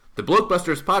The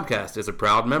Blokebusters podcast is a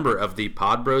proud member of the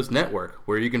Pod Bros Network,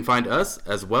 where you can find us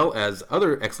as well as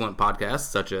other excellent podcasts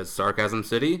such as Sarcasm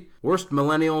City, Worst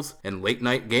Millennials, and Late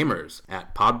Night Gamers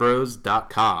at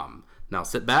podbros.com. Now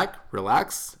sit back,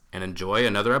 relax, and enjoy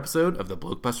another episode of the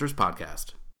Blokebusters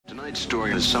podcast. Tonight's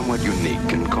story is somewhat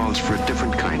unique and calls for a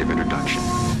different kind of introduction.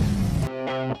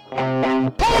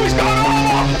 Police got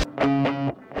off!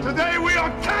 Today we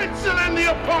are canceling the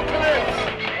apocalypse!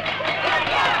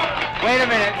 Wait a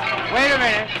minute.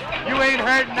 You ain't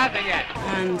heard nothing yet.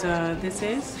 And this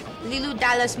is? Lilu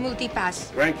Dallas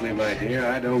Multipass. Frankly, my dear,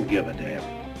 I don't give a damn.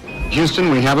 Houston,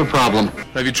 we have a problem.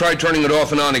 Have you tried turning it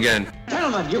off and on again?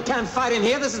 Gentlemen, you can't fight in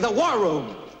here. This is the war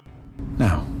room.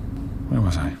 Now, where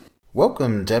was I?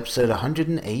 Welcome to episode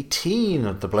 118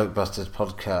 of the Blokebusters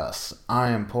podcast. I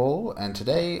am Paul, and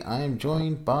today I am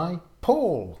joined by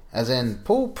Paul, as in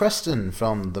Paul Preston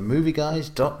from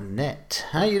themovieguys.net.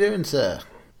 How you doing, sir?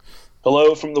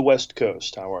 Hello from the West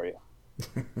Coast. How are you?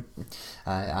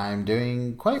 I'm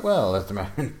doing quite well at the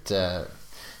moment.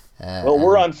 Well,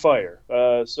 we're on fire.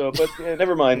 But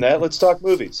never mind that. Let's talk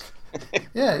movies.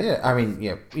 Yeah. I mean,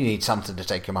 you need something to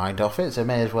take your mind off it, so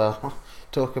may as well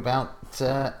talk about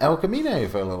El Camino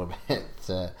for a little bit.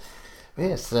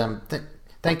 Yes,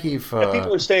 thank you for... And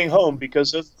people are staying home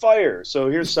because of fire, so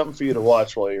here's something for you to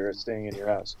watch while you're staying in your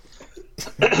house.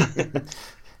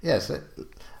 Yes,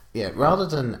 rather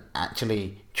than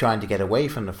actually trying to get away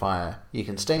from the fire, you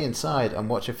can stay inside and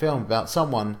watch a film about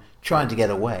someone trying to get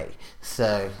away.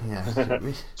 So,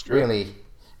 really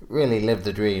live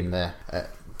the dream there.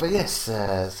 But yes,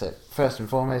 so first and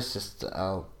foremost,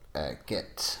 I'll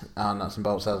get our nuts and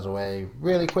bolts out of the way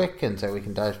really quick, and so we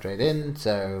can dive straight in.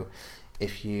 So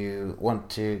if you want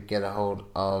to get a hold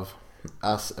of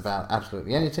us about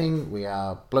absolutely anything, we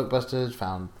are Blokebusters,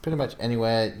 found pretty much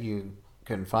anywhere you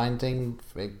can find things.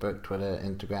 Facebook, Twitter,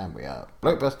 Instagram, we are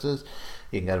Blokebusters.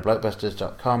 You can go to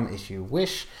blokebusters.com if you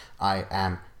wish. I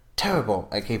am terrible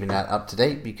at keeping that up to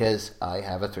date because I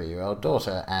have a 3-year-old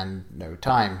daughter and no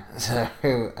time. So,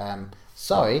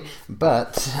 sorry,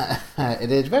 but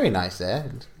it is very nice there.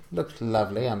 It looks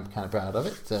lovely. I'm kind of proud of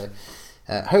it. So,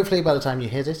 hopefully by the time you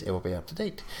hear this, it will be up to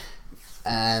date.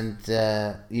 And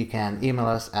you can email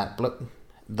us at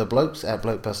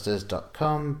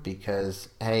theblokes@blokebusters.com because,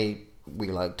 hey, we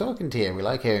like talking to you. We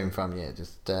like hearing from you.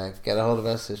 Just get a hold of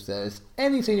us if there's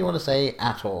anything you want to say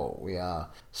at all. We are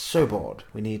so bored.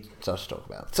 We need stuff to talk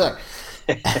about. So,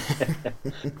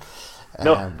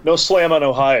 no slam on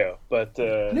Ohio, but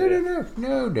no,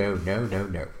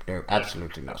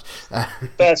 absolutely not.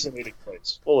 Fascinating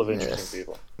place, full of interesting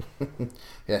people.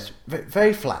 Yes,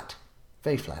 very flat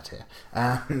here.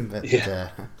 Other than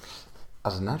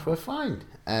that, we're fine.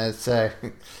 So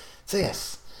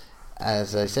yes.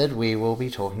 As I said, we will be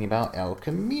talking about El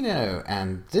Camino,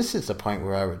 and this is the point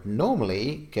where I would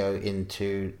normally go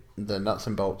into the nuts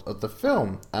and bolts of the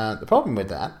film. The problem with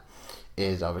that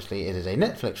is, obviously, it is a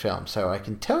Netflix film, so I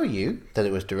can tell you that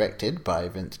it was directed by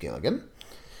Vince Gilligan.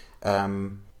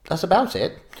 That's about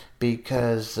it,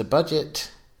 because the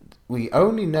budget, we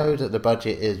only know that the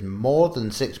budget is more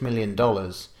than $6 million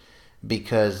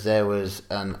because there was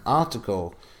an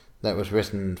article that was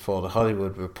written for The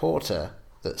Hollywood Reporter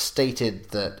that stated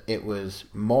that it was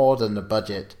more than the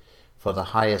budget for the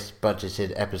highest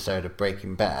budgeted episode of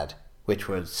Breaking Bad, which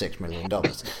was $6 million.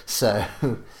 So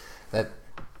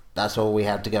that's all we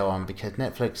have to go on, because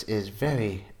Netflix is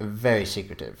very, very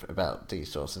secretive about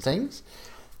these sorts of things.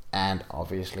 And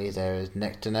obviously there is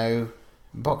next to no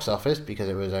box office because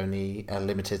it was only a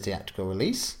limited theatrical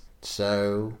release.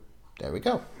 So there we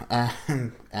go.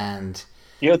 And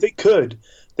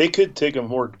they could take a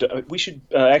more... We should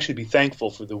actually be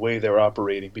thankful for the way they're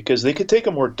operating, because they could take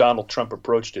a more Donald Trump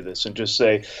approach to this and just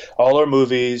say, all our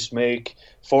movies make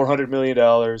 $400 million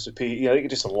a piece. They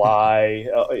could just lie,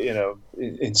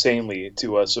 insanely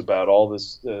to us about all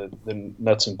this, the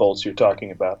nuts and bolts you're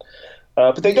talking about.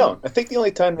 But they don't. I think the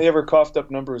only time they ever coughed up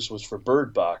numbers was for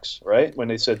Bird Box, right? When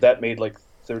they said that made like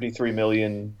 $33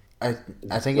 million. I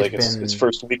think it's been... its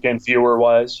first weekend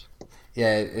viewer-wise.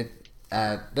 Yeah,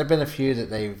 there have been a few that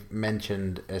they've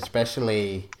mentioned,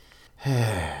 especially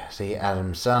the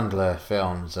Adam Sandler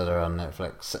films that are on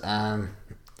Netflix.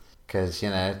 Because,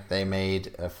 they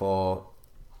made a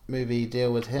 4-movie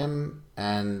deal with him,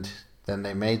 and then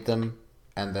they made them,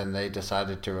 and then they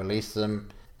decided to release them,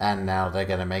 and now they're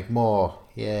going to make more.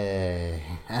 Yay.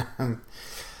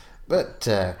 But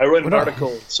I read an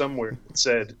article somewhere that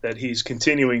said that he's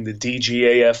continuing the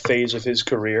DGAF phase of his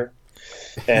career.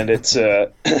 And it's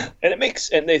and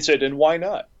they said, and why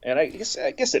not? And I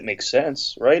guess it makes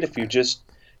sense, right? If you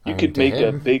could make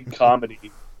a big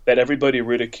comedy that everybody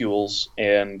ridicules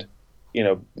and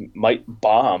might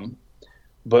bomb,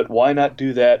 but why not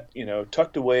do that,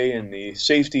 tucked away in the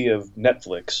safety of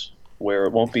Netflix, where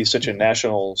it won't be such a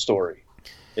national story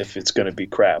if it's going to be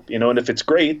crap, and if it's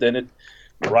great, then it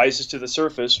rises to the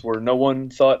surface where no one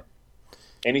thought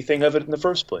anything of it in the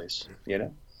first place, Yeah.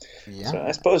 So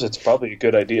I suppose it's probably a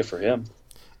good idea for him.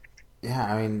 Yeah,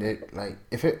 I mean,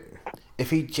 if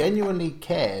he genuinely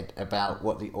cared about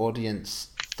what the audience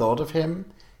thought of him,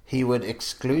 he would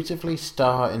exclusively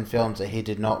star in films that he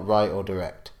did not write or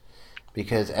direct.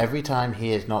 Because every time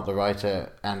he is not the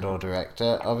writer and or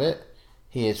director of it,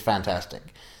 he is fantastic.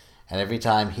 And every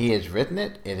time he has written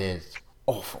it, it is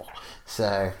awful.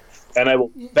 So... And I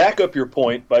will back up your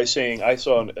point by saying I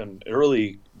saw an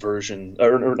early version,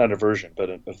 or not a version, but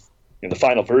in the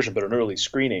final version, but an early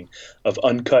screening of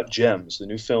Uncut Gems, the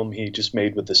new film he just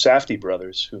made with the Safdie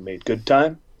brothers, who made Good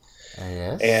Time.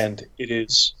 Yes. And it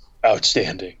is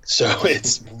outstanding. So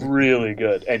it's really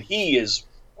good. And he is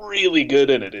really good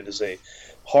in it. It is a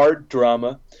hard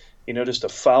drama, just a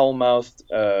foul-mouthed,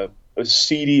 a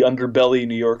seedy underbelly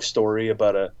New York story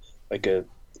about a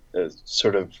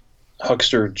sort of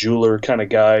huckster jeweler kind of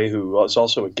guy who is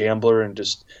also a gambler, and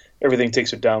just everything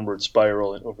takes a downward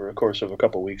spiral over a course of a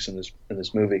couple of weeks in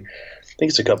this movie. I think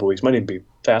it's a couple of weeks. Might even be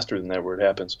faster than that where it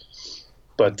happens.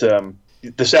 But the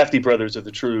Safdie brothers are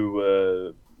the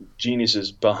true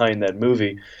geniuses behind that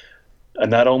movie,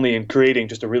 not only in creating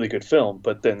just a really good film,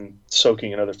 but then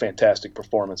soaking another fantastic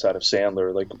performance out of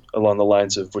Sandler, like along the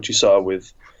lines of what you saw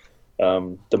with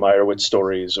the Meyerowitz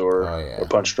stories or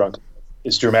Punch Drunk.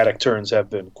 His dramatic turns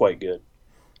have been quite good.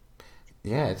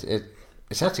 Yeah,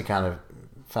 it's actually kind of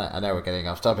fun. I know we're getting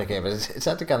off topic here, but it's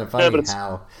actually kind of funny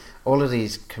how all of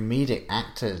these comedic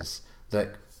actors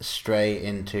that stray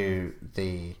into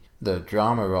the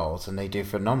drama roles, and they do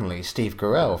phenomenally. Steve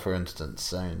Carell, for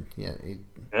instance, and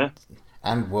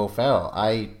Will Ferrell.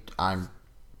 I'm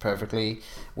perfectly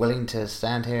willing to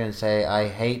stand here and say I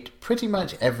hate pretty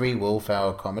much every Will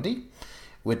Ferrell comedy,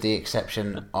 with the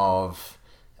exception of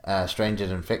Stranger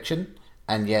Than Fiction,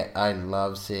 and yet I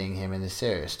love seeing him in the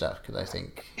serious stuff because I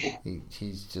think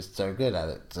he's just so good at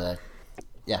it. So,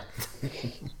 yeah.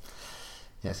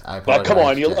 Yes, I apologize come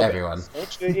on, you love everyone.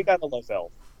 Elf. You gotta love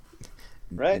Elf,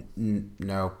 right?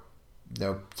 No,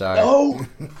 sorry. No.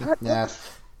 Yeah.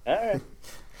 All right.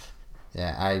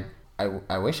 Yeah,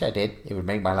 I wish I did. It would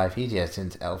make my life easier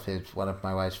since Elf is one of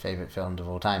my wife's favorite films of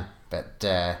all time. But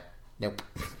nope.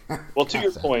 Well, to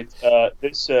your point,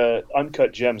 this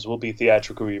Uncut Gems will be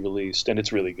theatrically released, and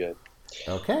it's really good.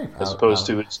 Okay. As opposed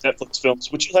to its Netflix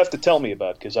films, which you'll have to tell me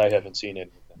about because I haven't seen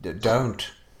any of them. Don't.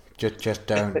 Just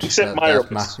don't. Except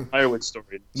Meyerowitz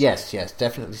story. Yes,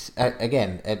 definitely.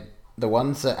 Again, the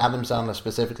ones that Adam Sandler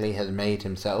specifically has made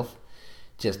himself,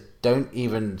 just don't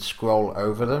even scroll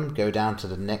over them. Go down to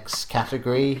the next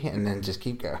category, and then just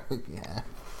keep going.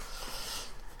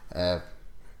 Yeah.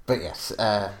 But yes.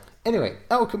 Anyway,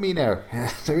 El Camino,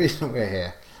 the reason we're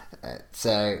here.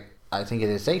 So, I think it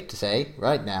is safe to say,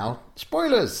 right now,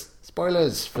 spoilers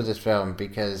for this film,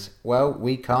 because, well,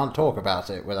 we can't talk about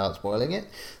it without spoiling it.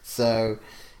 So,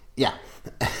 yeah.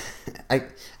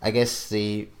 I guess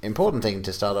the important thing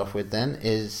to start off with then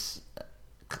is,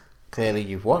 clearly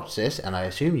you've watched this, and I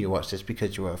assume you watched this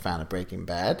because you were a fan of Breaking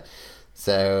Bad.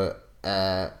 So,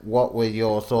 what were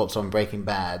your thoughts on Breaking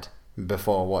Bad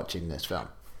before watching this film?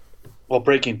 Well,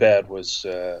 Breaking Bad was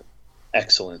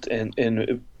excellent, and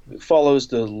it follows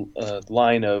the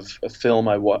line of a film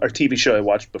or TV show I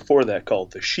watched before that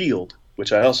called The Shield,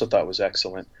 which I also thought was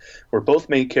excellent, where both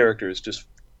main characters just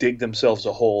dig themselves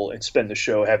a hole and spend the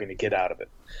show having to get out of it.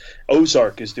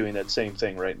 Ozark is doing that same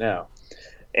thing right now,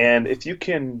 and if you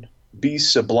can be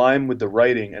sublime with the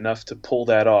writing enough to pull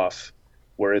that off,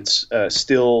 where it's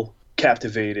still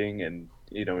captivating and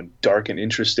and dark and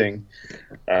interesting.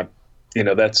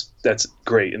 That's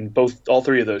great, and all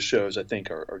three of those shows I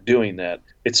think are doing that.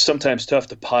 It's sometimes tough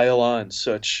to pile on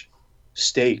such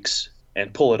stakes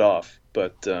and pull it off,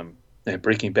 but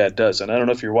Breaking Bad does. And I don't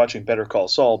know if you're watching Better Call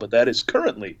Saul, but that is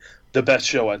currently the best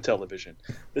show on television.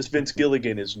 This Vince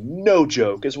Gilligan is no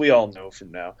joke, as we all know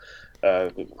from now.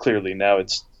 Clearly now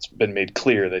it's been made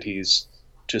clear that he's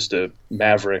just a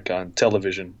maverick on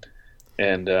television,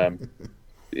 and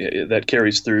that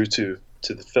carries through to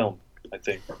the film. I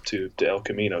think to El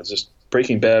Camino. It's just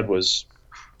Breaking Bad was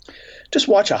just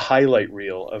watch a highlight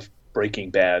reel of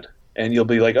Breaking Bad and you'll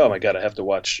be like, oh my god, I have to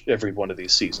watch every one of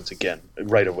these seasons again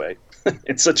right away.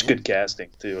 It's such good casting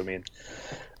too. I mean,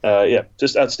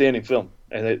 just outstanding film,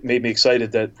 and it made me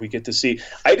excited that we get to see.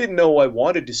 I didn't know I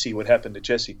wanted to see what happened to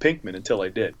Jesse Pinkman until I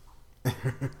did,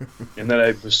 and then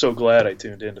I was so glad I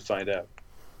tuned in to find out.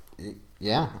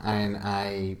 Yeah, I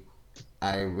mean,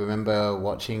 I remember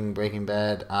watching Breaking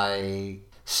Bad. I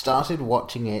started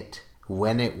watching it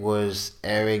when it was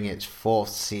airing its 4th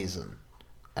season,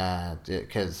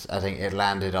 because I think it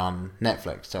landed on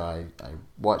Netflix. So I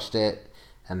watched it,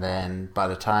 and then by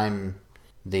the time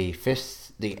the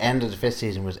end of the 5th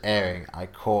season was airing, I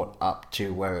caught up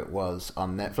to where it was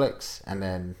on Netflix, and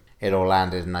then it all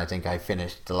landed, and I think I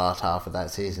finished the last half of that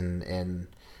season in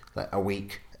like a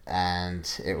week, and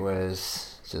it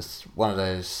was just one of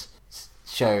those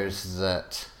shows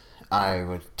that I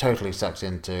was totally sucked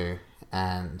into,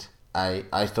 and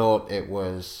I thought it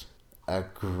was a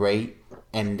great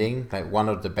ending, like one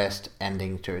of the best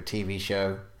endings to a TV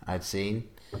show I'd seen,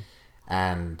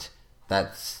 and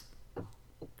that's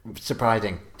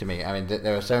surprising to me. I mean,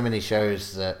 there are so many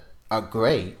shows that are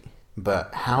great,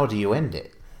 but how do you end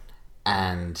it?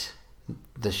 And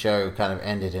the show kind of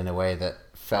ended in a way that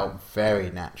felt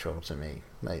very natural to me.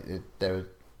 Like there was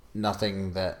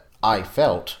nothing that I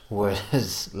felt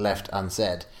was left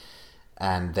unsaid.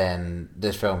 And then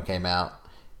this film came out,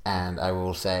 and I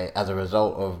will say, as a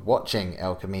result of watching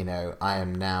El Camino, I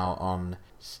am now on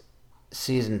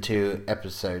season 2,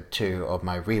 episode 2 of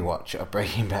my rewatch of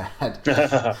Breaking Bad.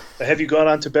 Have you gone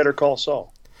on to Better Call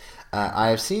Saul? I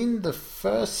have seen the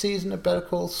first season of Better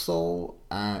Call Saul.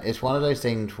 It's one of those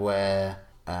things where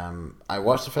I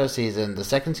watched the first season. The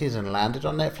second season landed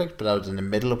on Netflix, but I was in the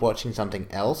middle of watching something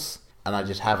else, and I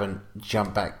just haven't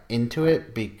jumped back into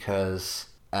it because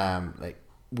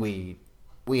we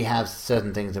have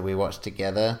certain things that we watch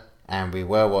together, and we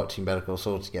were watching Better Call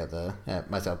Saul together,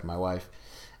 myself and my wife,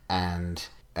 and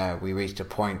we reached a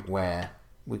point where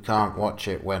we can't watch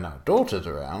it when our daughter's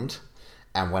around.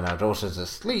 And when our daughter's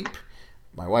asleep,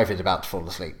 my wife is about to fall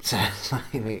asleep. So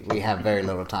we have very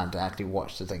little time to actually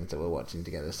watch the things that we're watching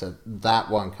together. So that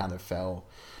one kind of fell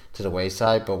to the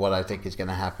wayside. But what I think is going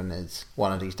to happen is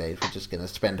one of these days we're just going to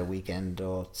spend a weekend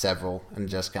or several and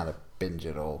just kind of binge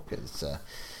it all. Because,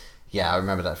 I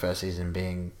remember that first season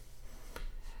being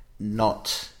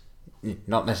not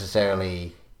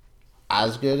necessarily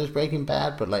as good as Breaking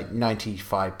Bad, but like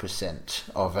 95%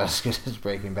 of as good as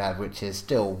Breaking Bad, which is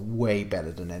still way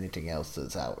better than anything else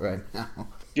that's out right now.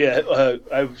 Yeah,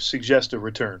 I suggest a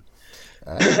return.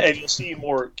 And you'll see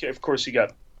more. Of course, you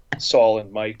got Saul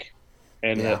and Mike,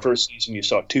 and in the first season you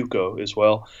saw Tuco as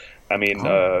well. I mean,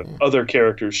 other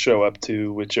characters show up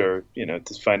too, which are, to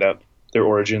find out their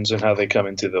origins and how they come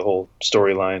into the whole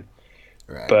storyline.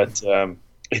 Right. But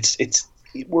it's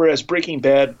whereas Breaking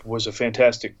Bad was a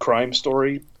fantastic crime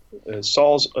story,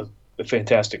 Saul's a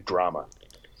fantastic drama.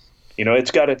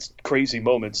 It's got its crazy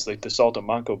moments. Like the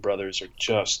Salamanca brothers are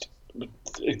just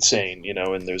insane,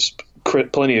 and there's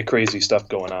plenty of crazy stuff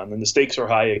going on. And the stakes are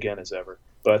high again as ever.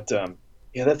 But,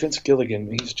 that Vince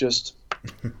Gilligan, he's just...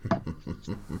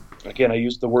 Again, I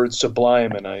use the word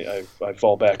sublime, and I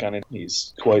fall back on it.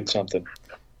 He's quite something.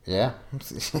 Yeah,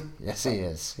 yes, he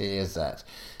is. He is that.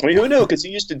 I mean, who knew? Because he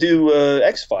used to do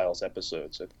X-Files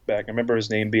episodes back. I remember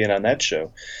his name being on that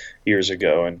show years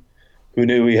ago, and who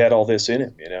knew he had all this in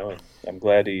him? And I'm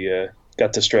glad he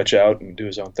got to stretch out and do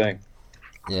his own thing.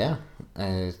 Yeah,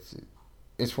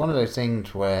 it's one of those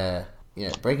things where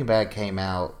Breaking Bad came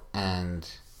out, and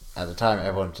at the time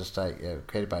everyone just like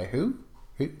created by who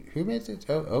made it?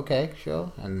 Oh, okay,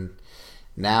 sure. And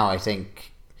now I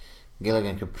think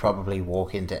Gilligan could probably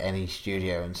walk into any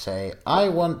studio and say, I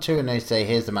want to, and they say,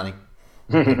 here's the money.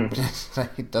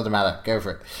 It doesn't matter, go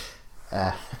for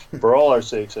it. For all our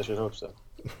sakes, I should hope so.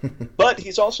 But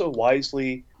he's also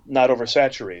wisely not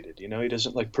oversaturated. He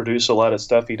doesn't produce a lot of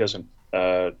stuff he doesn't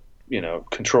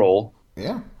control.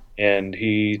 Yeah. And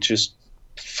he just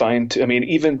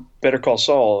even Better Call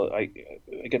Saul, I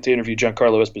got to interview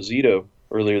Giancarlo Esposito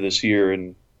earlier this year,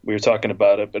 and we were talking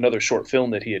about another short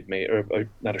film that he had made, or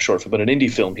not a short film, but an indie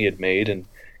film he had made, and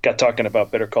got talking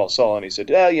about Better Call Saul, and he said,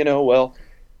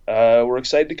 we're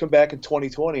excited to come back in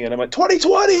 2020. And I'm like,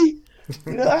 2020?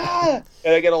 And I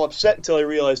got all upset until I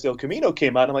realized El Camino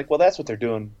came out. I'm like, well, that's what they're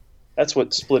doing. That's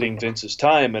what's splitting Vince's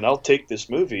time, and I'll take this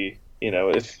movie,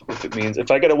 if it means,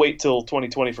 if I got to wait till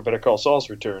 2020 for Better Call Saul's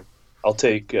return, I'll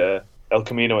take El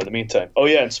Camino in the meantime. Oh,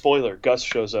 yeah, and spoiler, Gus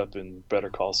shows up in Better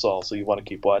Call Saul, so you want to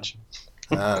keep watching.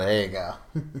 Oh, there you go.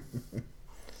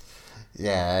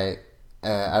 Yeah,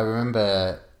 I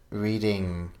remember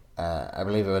reading, I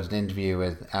believe it was an interview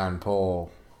with Aaron Paul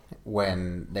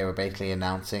when they were basically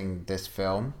announcing this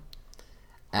film,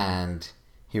 and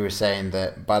he was saying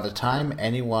that by the time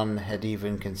anyone had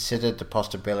even considered the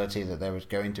possibility that there was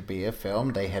going to be a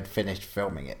film, they had finished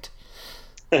filming it.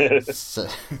 So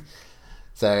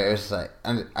it was like,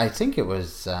 and I think it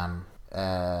was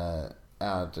the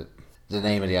the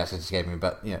name of the actor escaped me,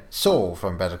 but Saul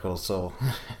from Better Call Saul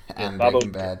and Bob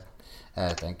Breaking Bad.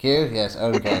 Thank you. Yes,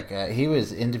 Odenkirk. He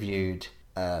was interviewed.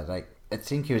 I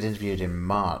think he was interviewed in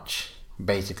March,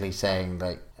 basically saying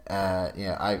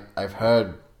I've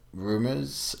heard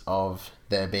rumors of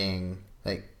there being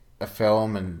a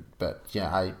film, but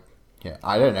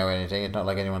I don't know anything. It's not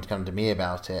like anyone's come to me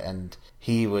about it. And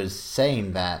he was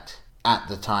saying that at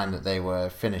the time that they were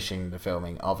finishing the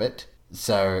filming of it.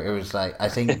 So it was like, I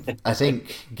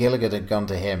think Gilligan had gone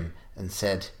to him and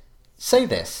said, "Say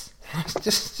this,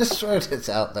 just throw this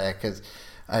out there," because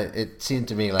it seemed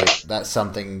to me like that's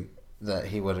something that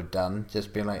he would have done.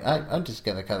 Just being like, I'm just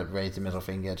going to kind of raise the middle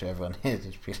finger to everyone here,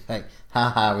 just be like,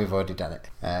 haha, we've already done it.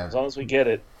 As long as we get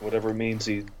it, whatever means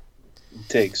he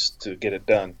takes to get it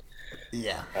done.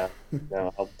 Yeah.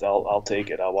 No, I'll take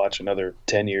it. I'll watch another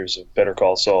 10 years of Better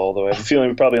Call Saul, although I have a feeling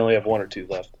we probably only have 1 or 2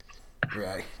 left.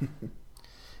 Right.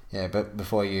 Yeah, but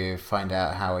before you find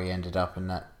out how he ended up in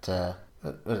that,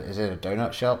 is it a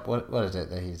donut shop? What is it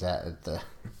that he's at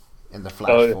in the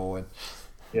flash forward?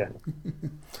 Yeah.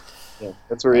 Yeah,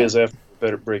 that's where he is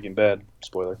after Breaking Bad.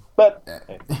 Spoiler. But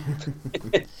hey.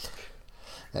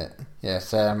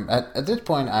 Yes. At this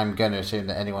point, I'm going to assume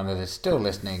that anyone that is still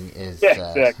listening is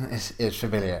is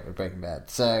familiar with Breaking Bad.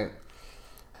 So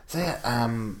yeah.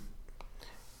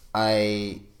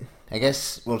 I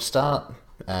guess we'll start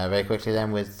very quickly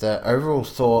then with overall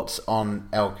thoughts on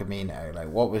El Camino. Like,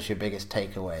 what was your biggest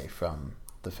takeaway from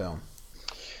the film?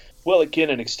 Well,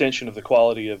 again, an extension of the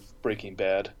quality of Breaking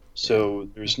Bad. So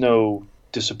there's no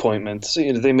disappointment.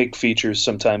 They make features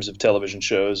sometimes of television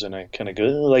shows, and I kind of go,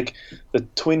 like the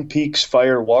Twin Peaks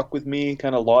Fire Walk With Me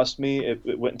kind of lost me.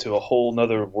 It went into a whole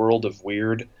nother world of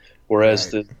weird,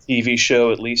 whereas the TV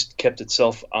show at least kept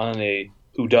itself on a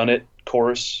whodunit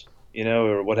course,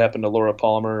 or what happened to Laura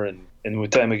Palmer. And by the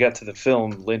time we got to the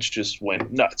film, Lynch just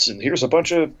went nuts, and here's a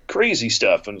bunch of crazy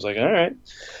stuff. And I was like, all right.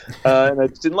 And I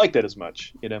just didn't like that as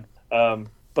much,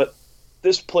 But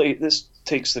this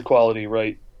takes the quality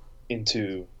right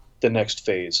into the next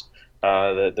phase.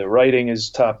 The writing is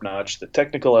top notch. The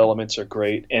technical elements are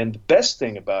great. And the best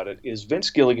thing about it is Vince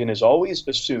Gilligan has always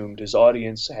assumed his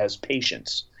audience has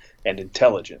patience and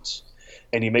intelligence.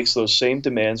 And he makes those same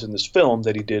demands in this film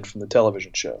that he did from the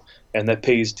television show. And that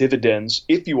pays dividends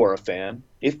if you are a fan.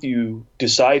 If you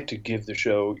decide to give the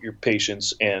show your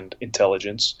patience and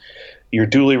intelligence, you're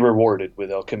duly rewarded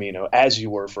with El Camino, as you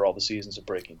were for all the seasons of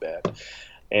Breaking Bad.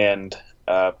 And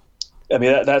I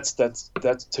mean, that's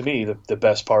to me the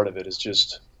best part of it is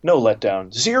just no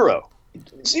letdown, zero.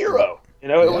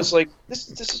 It was like this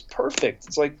is perfect.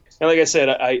 It's like, and like I said,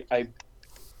 I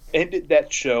ended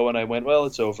that show and I went, well,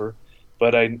 it's over.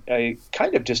 But I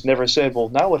kind of just never said, well,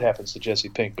 now what happens to Jesse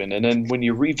Pinkman? And then when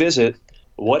you revisit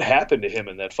what happened to him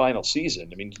in that final season,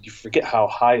 I mean, you forget how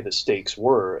high the stakes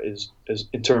were as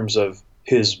in terms of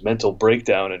his mental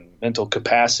breakdown and mental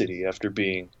capacity after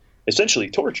being essentially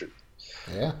tortured.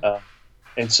 Yeah.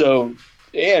 And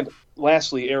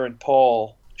lastly, Aaron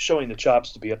Paul showing the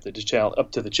chops to be up to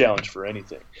the challenge for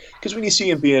anything. Because when you see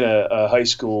him being a high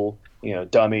school,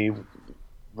 dummy,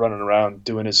 running around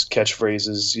doing his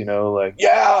catchphrases, like,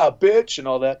 yeah, bitch, and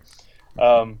all that.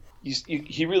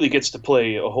 He really gets to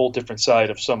play a whole different side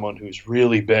of someone who's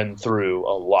really been through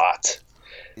a lot.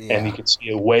 Yeah. And you can see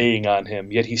it weighing on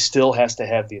him, yet he still has to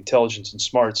have the intelligence and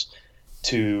smarts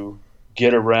to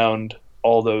get around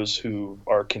all those who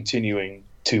are continuing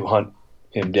to hunt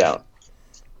him down.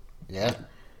 Yeah.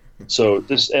 So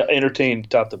this entertained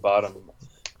top to bottom.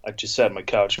 I just sat on my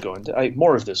couch going,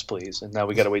 more of this, please. And now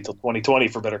we got to wait till 2020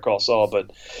 for Better Call Saul,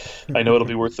 but I know it'll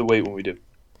be worth the wait when we do.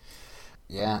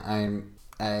 Yeah,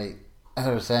 as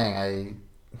I was saying,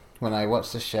 when I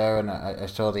watched the show and I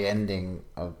saw the ending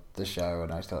of the show,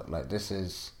 and I thought, like, this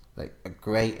is like a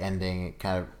great ending. It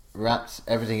kind of wraps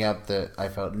everything up that I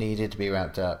felt needed to be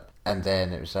wrapped up. And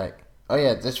then it was like, oh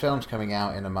yeah, this film's coming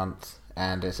out in a month,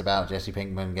 and it's about Jesse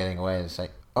Pinkman getting away. And it's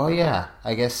like, oh yeah,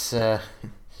 I guess...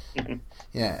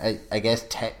 Yeah, I guess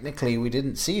technically we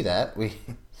didn't see that.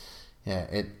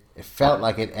 It felt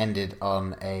like it ended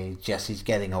on a Jesse's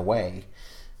getting away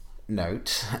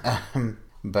note.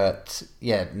 But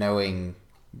yeah, knowing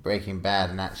Breaking Bad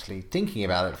and actually thinking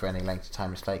about it for any length of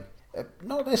time, it's like,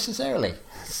 not necessarily.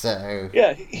 So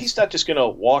yeah, he's not just gonna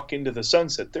walk into the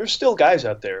sunset. There's still guys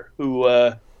out there who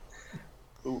aren't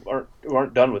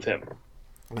done with him.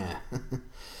 Yeah.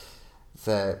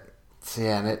 so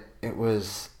yeah, and it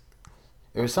was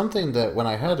something that when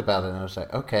I heard about it, I was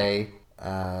like, okay,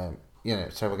 so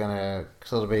we're gonna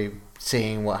sort of be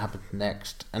seeing what happens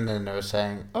next, and then they were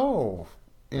saying, oh,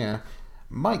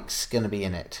 Mike's gonna be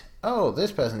in it. Oh,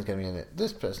 this person's gonna be in it.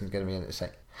 This person's gonna be in it. It's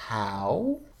like,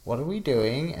 how? what are we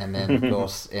doing? And then, of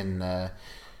course, in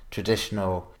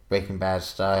traditional Breaking Bad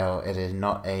style, it is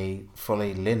not a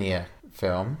fully linear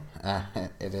film.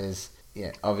 It is,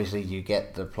 obviously you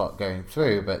get the plot going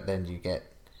through, but then you get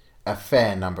a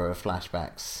fair number of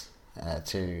flashbacks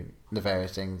to the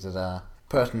various things that are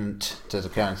pertinent to the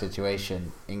current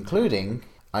situation, including,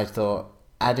 I thought,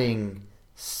 adding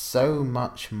so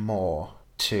much more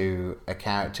to a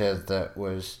character that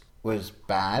was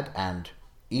bad and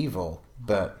evil,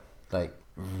 but like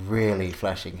really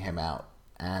fleshing him out.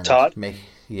 And Todd?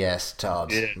 Yes,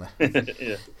 Todd. Yeah.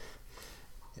 Yeah.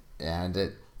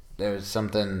 And there was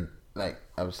something, like,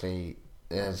 obviously,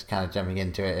 it's kind of jumping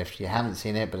into it if you haven't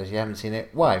seen it, but if you haven't seen it,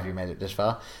 why have you made it this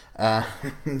far?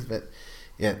 But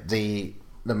yeah, the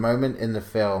moment in the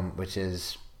film, which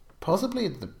is possibly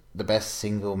the best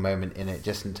single moment in it,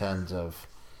 just in terms of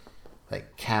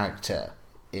like character,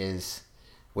 is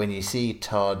when you see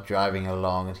Todd driving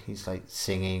along and he's like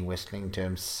singing, whistling to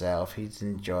himself, he's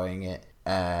enjoying it,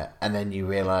 and then you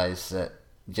realize that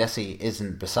Jesse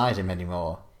isn't beside him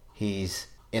anymore. He's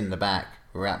in the back,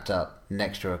 wrapped up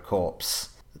next to a corpse.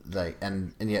 Like,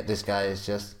 and yet this guy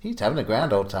is he's having a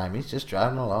grand old time. He's just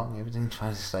driving along, everything's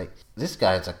fine. It's like, this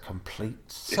guy's a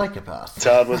complete psychopath.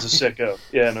 Todd was a sicko.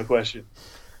 Yeah, no question.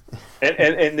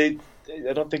 And they,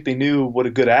 I don't think they knew what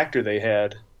a good actor they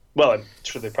had. Well, I'm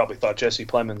sure they probably thought Jesse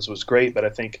Plemons was great, but I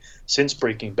think since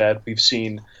Breaking Bad, we've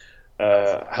seen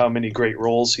how many great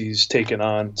roles he's taken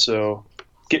on. So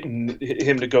getting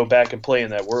him to go back and play in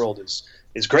that world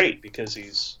is great, because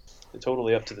he's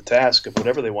totally up to the task of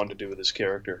whatever they wanted to do with his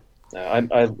character. I'm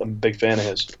a big fan of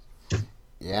his.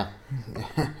 Yeah.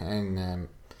 And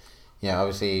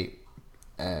obviously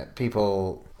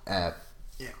people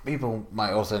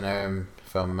might also know him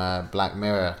from Black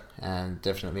Mirror, and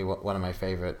definitely one of my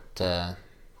favorite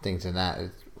things in that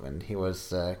is when he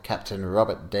was Captain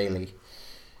Robert Daly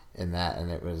in that,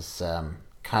 and it was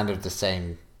kind of the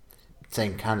same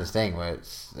kind of thing, where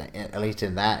it's, at least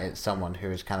in that, it's someone who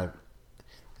is kind of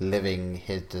living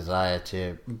his desire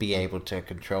to be able to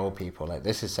control people. Like,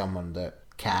 this is someone that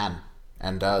can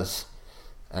and does,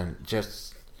 and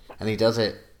he does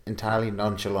it entirely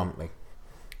nonchalantly.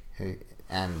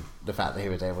 And the fact that he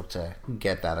was able to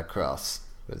get that across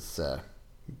was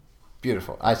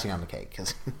beautiful, icing on the cake.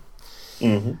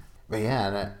 Mm-hmm. But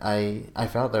yeah, and I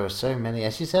felt there were so many,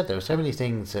 as you said, there were so many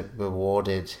things that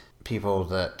rewarded people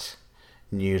that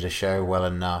knew the show well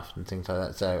enough and things like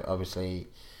that. So obviously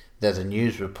there's a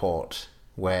news report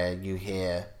where you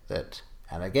hear that,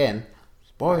 and again,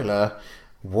 spoiler,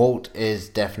 Walt is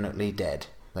definitely dead.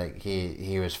 Like,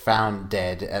 he was found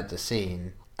dead at the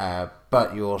scene,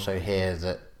 but you also hear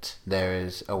that there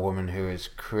is a woman who is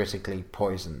critically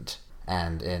poisoned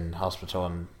and in hospital,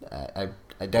 and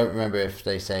I don't remember if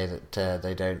they say that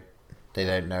they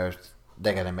don't know if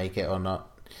they're going to make it or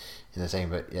not in the same,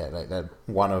 but yeah, like that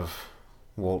one of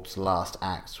Walt's last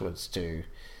acts was to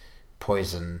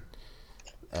poison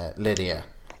Lydia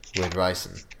with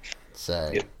ricin.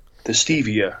 So yep. The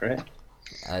stevia, right?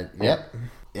 Yep.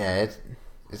 Yeah,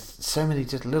 it's so many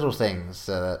just little things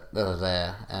that are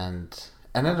there, and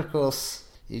then of course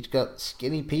you've got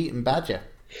Skinny Pete and Badger.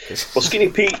 Well, Skinny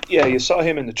Pete, yeah, you saw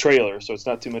him in the trailer, so it's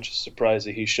not too much of a surprise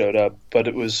that he showed up. But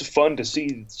it was fun to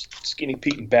see Skinny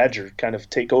Pete and Badger kind of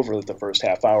take over the first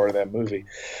half hour of that movie.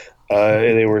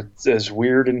 They were as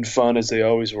weird and fun as they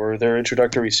always were. Their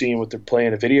introductory scene with they're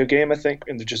playing a video game, I think,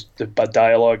 and the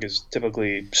dialogue is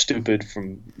typically stupid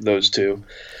from those two.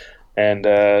 And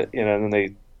then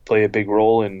they play a big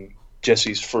role in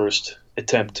Jesse's first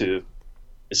attempt to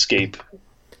escape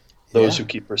those who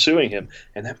keep pursuing him.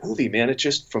 And that movie, man, it's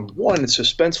just from one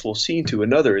suspenseful scene to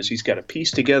another as he's got to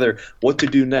piece together what to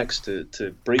do next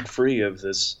to break free of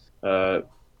this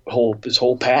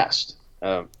whole past.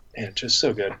 Man, just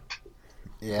so good.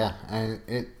 Yeah, and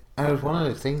it was one of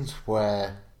those things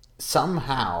where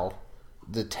somehow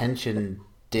the tension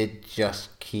did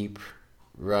just keep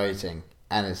rising,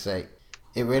 and it's like,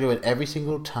 it really was, every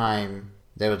single time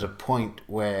there was a point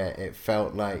where it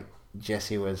felt like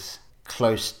Jesse was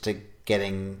close to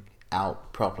getting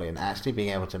out properly and actually being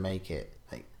able to make it,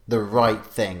 like the right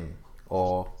thing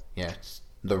or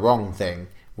the wrong thing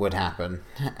would happen,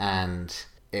 and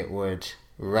it would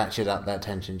ratchet up that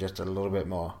tension just a little bit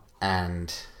more.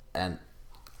 And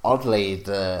oddly,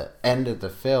 the end of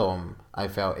the film, I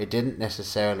felt it didn't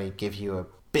necessarily give you a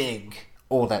big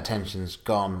all that tension's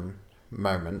gone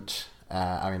moment.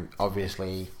 I mean,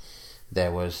 obviously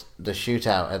there was the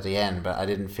shootout at the end, but I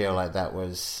didn't feel like that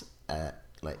was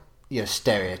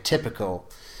stereotypical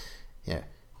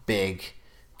big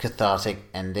cathartic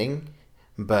ending.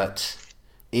 But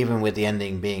even with the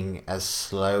ending being as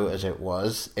slow as it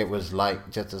was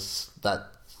like just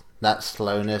that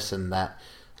slowness and that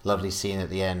lovely scene at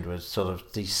the end was sort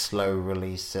of the slow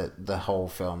release that the whole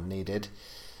film needed.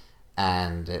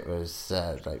 And it was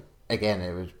again,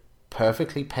 it was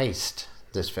perfectly paced,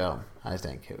 this film. I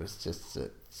think it was just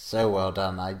so well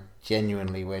done. I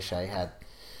genuinely wish I had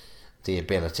the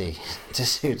ability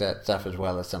to do that stuff as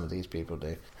well as some of these people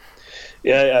do.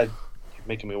 Yeah, you're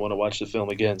making me want to watch the film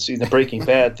again. See, the Breaking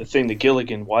Bad, the thing that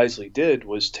Gilligan wisely did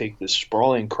was take this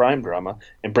sprawling crime drama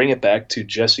and bring it back to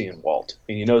Jesse and Walt.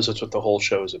 And he knows that's what the whole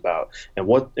show is about. And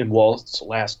what in Walt's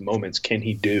last moments can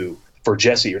he do for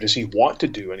Jesse, or does he want to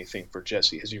do anything for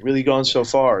Jesse? Has he really gone so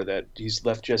far that he's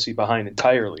left Jesse behind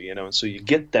entirely? And so you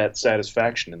get that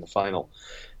satisfaction in the final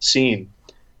scene.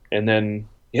 And then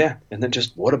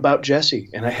just what about Jesse?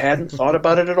 And I hadn't thought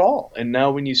about it at all. And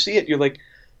now when you see it, you're like,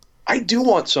 I do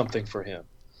want something for him.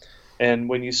 And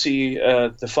when you see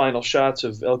the final shots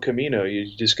of El Camino, you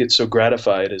just get so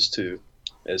gratified as to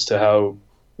how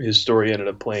his story ended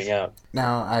up playing out.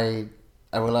 Now, I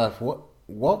will ask,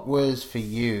 what was for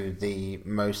you the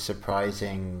most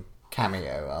surprising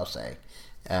cameo, I'll say,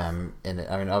 in it?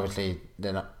 I mean, obviously,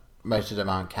 most of them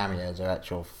aren't cameos, they're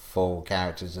actual full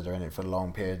characters that are in it for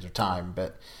long periods of time.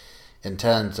 But in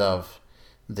terms of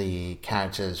the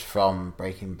characters from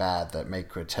Breaking Bad that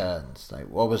make returns, like,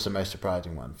 what was the most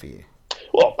surprising one for you?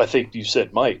 Well, I think you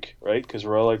said Mike, right? Because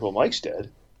we're all like, well, Mike's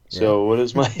dead. So what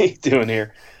is Mike doing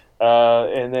here?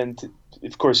 And then,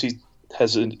 of course, he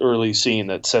has an early scene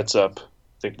that sets up,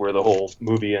 I think, where the whole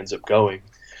movie ends up going.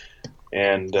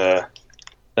 And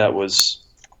that was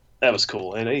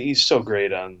cool. And he's so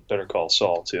great on Better Call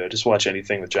Saul, too. I just watch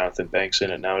anything with Jonathan Banks in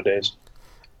it nowadays.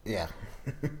 Yeah.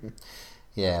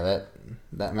 Yeah,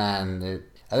 that man,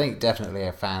 I think definitely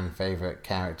a fan favorite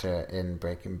character in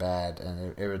Breaking Bad,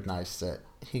 and it was nice that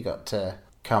he got to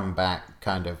come back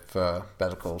kind of for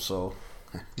Better Call Saul.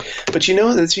 But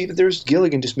there's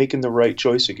Gilligan just making the right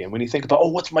choice again. When you think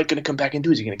about, what's Mike going to come back and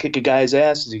do? Is he going to kick a guy's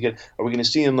ass? Are we going to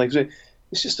see him like?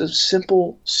 It's just a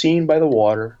simple scene by the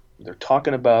water. They're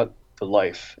talking about the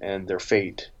life and their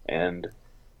fate, and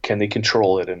can they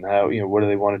control it, and how, what do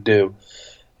they want to do?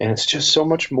 And it's just so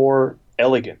much more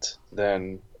elegant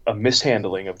than a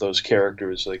mishandling of those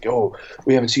characters. Like,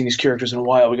 we haven't seen these characters in a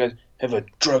while. We got to have a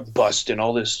drug bust and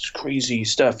all this crazy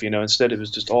stuff. Instead it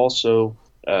was just all so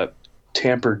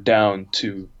tampered down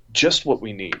to just what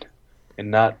we need and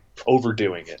not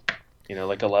overdoing it.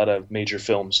 Like a lot of major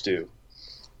films do.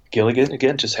 Gilligan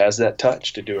again just has that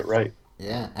touch to do it right.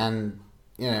 Yeah, and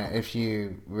if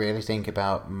you really think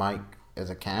about Mike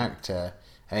as a character,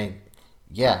 I mean,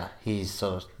 yeah, he's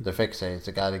sort of the fixer, he's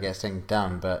the guy that gets things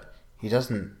done, but he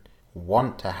doesn't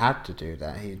want to have to do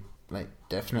that. He,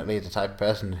 definitely the type of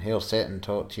person, he'll sit and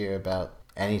talk to you about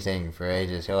anything for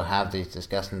ages. He'll have these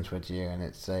discussions with you, and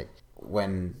it's like,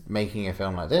 when making a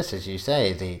film like this, as you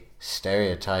say, the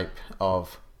stereotype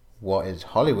of what is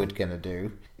Hollywood going to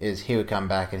do is he would come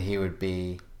back and he would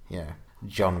be,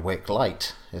 John Wick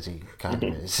light, as he kind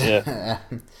of is. Yeah.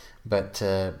 But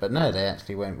no, they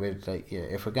actually went with,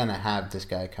 if we're going to have this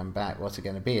guy come back, what's it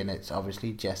going to be? And it's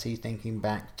obviously Jesse thinking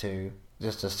back to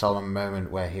just a solemn moment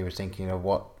where he was thinking of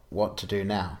what to do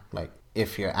now. Like,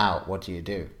 if you're out, what do you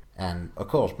do? And, of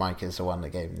course, Mike is the one that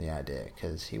gave him the idea,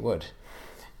 because he would.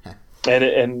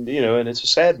 and it's a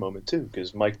sad moment, too,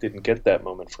 because Mike didn't get that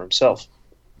moment for himself.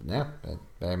 No,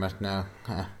 very much no.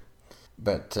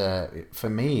 But for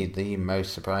me, the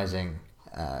most surprising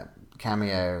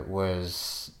cameo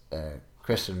was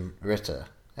Kristen Ritter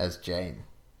as Jane.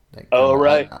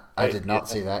 Right. I did not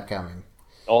see that coming.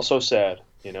 Also sad,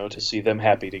 to see them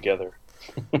happy together.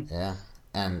 Yeah,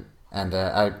 and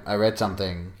I read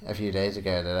something a few days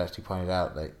ago that actually pointed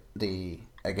out that the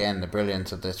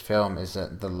brilliance of this film is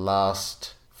that the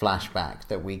last flashback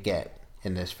that we get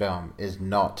in this film is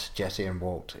not Jesse and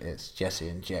Walt, it's Jesse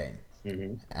and Jane.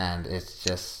 Mm-hmm. And it's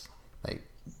just like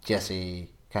Jesse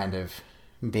kind of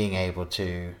being able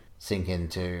to sink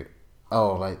into,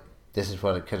 this is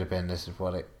what it could have been, this is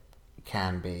what it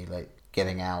can be,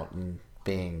 getting out and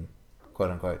being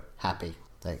quote unquote happy.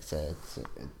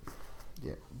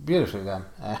 Beautifully done.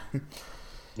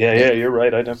 Yeah, you're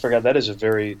right. I forgot that's a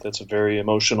very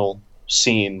emotional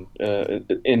scene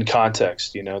in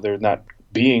context. They're not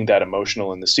being that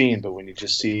emotional in the scene, but when you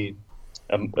just see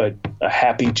a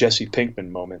happy Jesse Pinkman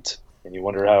moment, and you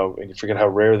forget how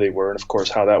rare they were, and of course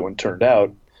how that one turned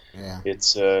out. Yeah.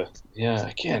 It's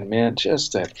again, man,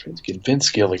 just that freaking Vince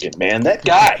Gilligan, man, that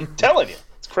guy, I'm telling you,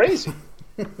 it's crazy.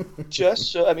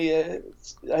 Just so, I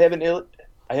have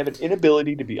an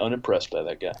inability to be unimpressed by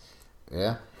that guy.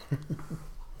 Yeah.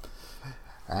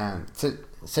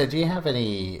 So do you have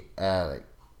any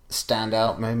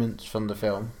standout moments from the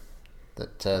film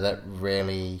that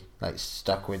really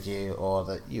stuck with you, or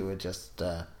that you were just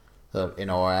sort of in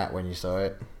awe at when you saw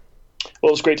it? Well,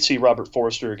 it was great to see Robert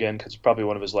Forster again, because it's probably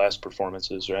one of his last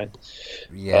performances, right?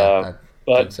 Yeah,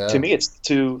 but so. To me, it's the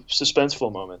two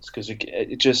suspenseful moments, because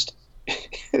it just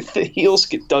the heels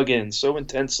get dug in so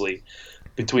intensely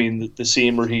between the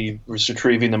scene where he was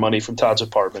retrieving the money from Todd's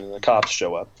apartment and the cops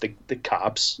show up, the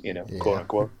cops, quote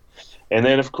unquote, and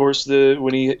then of course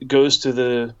when he goes to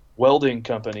the welding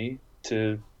company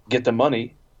to get the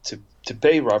money to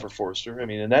pay Robert Forster. I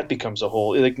mean, and that becomes a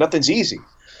whole nothing's easy.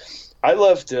 I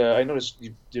loved. I noticed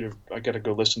you did. I got to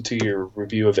go listen to your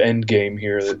review of Endgame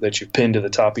here that you pinned to the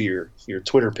top of your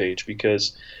Twitter page,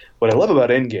 because what I love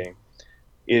about Endgame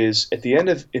is at the end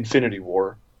of Infinity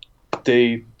War,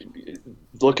 they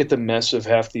look at the mess of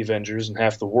half the Avengers and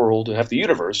half the world and half the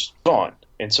universe gone.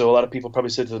 And so a lot of people probably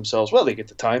said to themselves, well, they get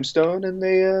the Time Stone and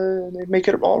they make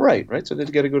it all right? So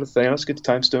they've got to go to Thanos, get the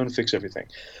Time Stone, and fix everything.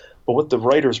 But what the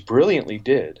writers brilliantly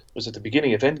did was at the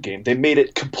beginning of Endgame, they made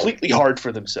it completely hard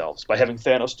for themselves by having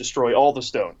Thanos destroy all the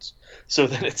stones. So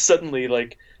that it's suddenly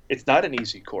it's not an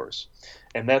easy course.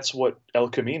 And that's what El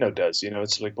Camino does.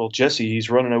 It's like, well, Jesse, he's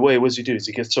running away. What does he do? Does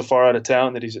he get so far out of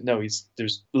town that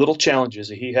there's little challenges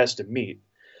that he has to meet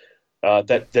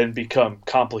that then become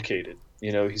complicated.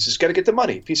 He's just got to get the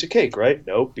money. Piece of cake, right?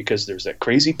 No, because there's that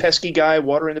crazy pesky guy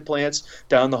watering the plants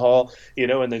down the hall,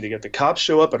 and then they get the cops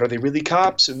show up, but are they really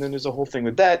cops? And then there's a whole thing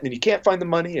with that, and then you can't find the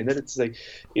money, and then it's like,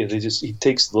 he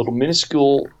takes the little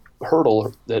minuscule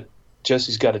hurdle that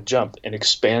Jesse's got to jump and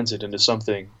expands it into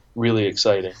something really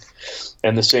exciting.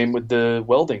 And the same with the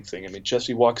welding thing. I mean,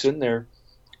 Jesse walks in there,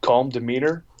 calm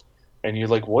demeanor, and you're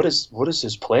like, what is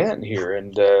his plan here?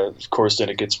 And of course, then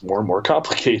it gets more and more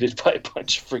complicated by a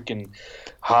bunch of freaking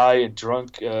high and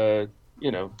drunk,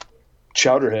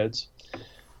 chowderheads.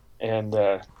 And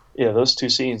those two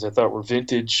scenes I thought were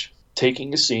vintage,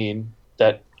 taking a scene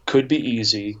that could be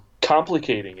easy,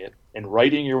 complicating it, and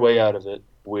writing your way out of it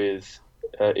with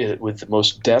the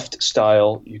most deft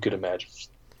style you could imagine.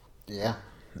 Yeah,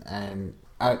 and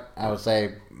I would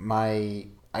say I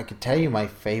could tell you my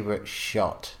favorite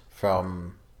shot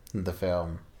from the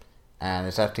film, and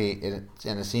it's actually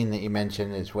in a scene that you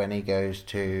mentioned. Is when he goes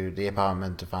to the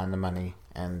apartment to find the money,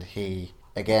 and he,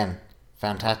 again,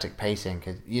 fantastic pacing,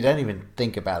 because you don't even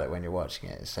think about it when you're watching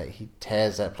it. It's like he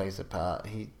tears that place apart,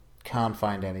 he can't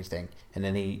find anything, and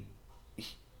then he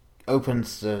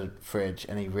opens the fridge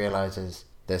and he realizes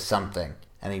there's something,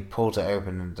 and he pulls it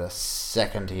open, and the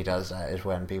second he does that is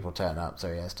when people turn up,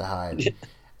 so he has to hide.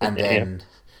 And then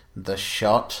the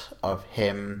shot of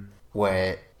him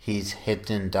where he's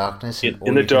hidden in darkness and all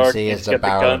you can see is the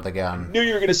barrel of the gun. I knew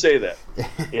you were going to say that.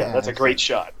 Yeah, that's a great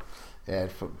shot. Yeah,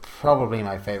 probably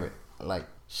my favorite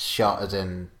shot, as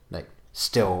in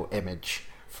still image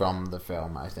from the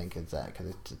film, I think, is that, because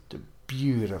it's a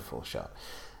beautiful shot.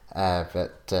 And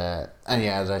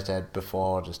as I said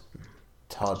before, just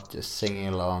Todd just singing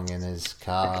along in his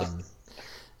car,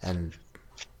 and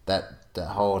that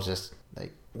whole just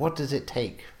what does it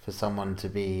take for someone to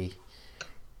be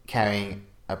carrying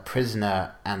a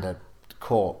prisoner and a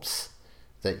corpse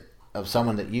of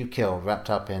someone that you killed wrapped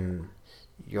up in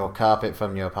your carpet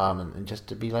from your apartment, and just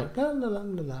to be like la la la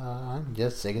la la, and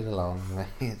just singing along.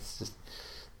 It's just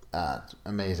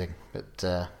amazing. But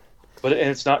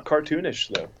it's not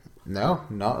cartoonish though. No,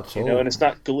 not at all. And it's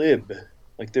not glib.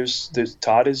 There's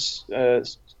Todd is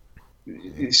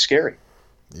he's scary.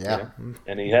 Yeah,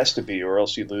 and he has to be, or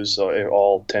else you lose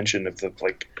all tension of the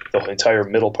entire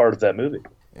middle part of that movie.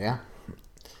 Yeah,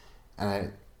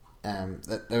 and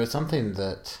there was something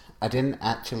that I didn't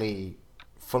actually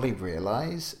fully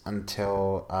realize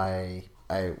until I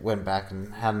went back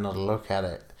and had another look at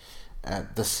it.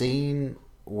 The scene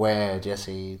where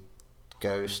Jesse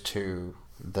goes to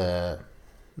the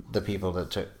people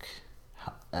that took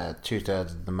 2/3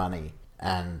 of the money,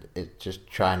 and it's just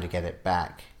trying to get it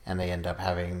back, and they end up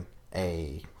having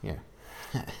a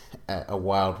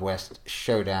Wild West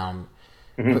showdown,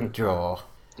 quick draw.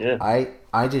 Yeah.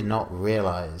 I did not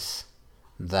realize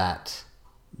that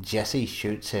Jesse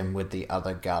shoots him with the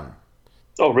other gun.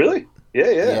 Oh, really?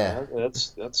 Yeah.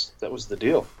 That was the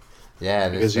deal. Yeah,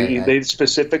 because they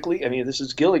specifically. I mean, this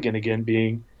is Gilligan again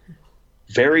being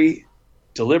very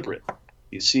deliberate.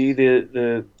 You see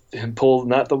him pull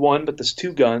not the one, but there's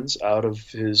two guns out of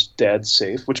his dad's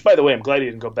safe. Which, by the way, I'm glad he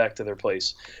didn't go back to their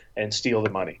place and steal the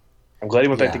money. I'm glad he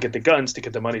went back to get the guns to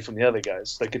get the money from the other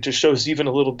guys. It just shows even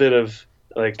a little bit of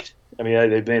they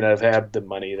may not have had the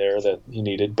money there that he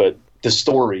needed, but the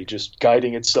story just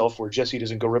guiding itself, where Jesse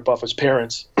doesn't go rip off his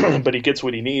parents, but he gets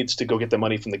what he needs to go get the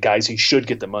money from the guys he should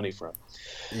get the money from.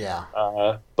 Yeah.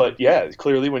 But yeah,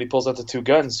 clearly when he pulls out the two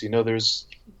guns,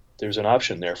 there's an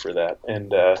option there for that,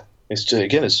 and it's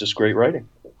just great writing.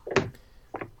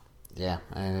 Yeah,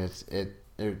 and it's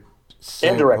so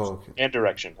and direction, cool. and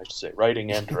direction, I should say,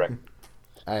 writing and direction.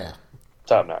 Oh yeah,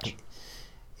 top notch.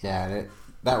 Yeah,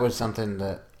 that was something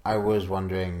that I was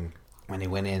wondering when he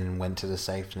went in and went to the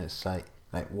safe, and it's like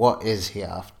what is he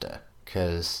after?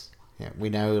 Because we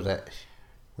know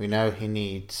he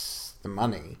needs the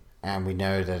money, and we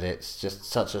know that it's just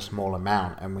such a small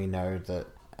amount, and we know that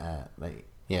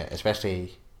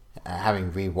especially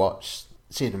having rewatched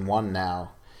season 1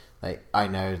 now, I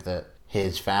know that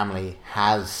his family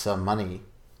has some money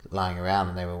lying around,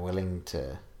 and they were willing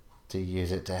to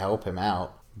use it to help him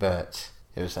out. But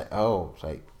it was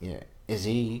is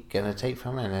he gonna take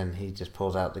from it? And then he just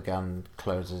pulls out the gun,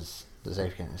 closes the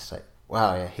safe again. It's like,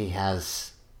 wow, yeah, he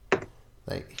has,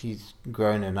 he's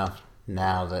grown enough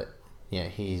now that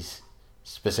he's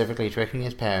specifically tricking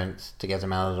his parents to get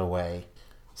them out of the way,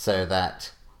 so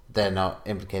that they're not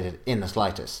implicated in the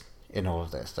slightest in all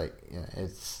of this.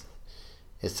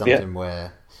 It's something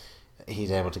where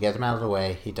he's able to get them out of the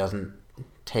way. He doesn't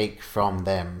take from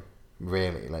them,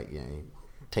 really. He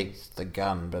takes the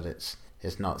gun, but it's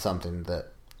not something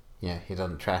that he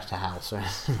doesn't trash the house or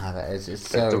anything like that. It's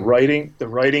so... The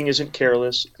writing isn't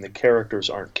careless, and the characters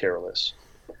aren't careless.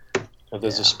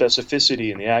 There's a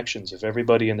specificity in the actions of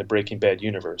everybody in the Breaking Bad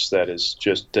universe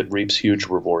that reaps huge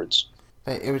rewards.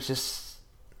 But it was just,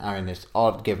 it's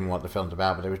odd given what the film's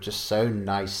about, but it was just so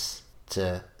nice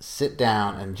to sit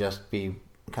down and just be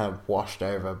kind of washed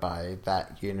over by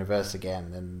that universe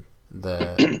again, and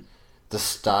the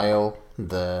style,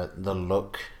 the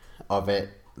look of it.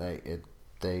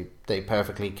 They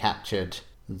perfectly captured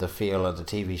the feel of the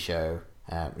TV show.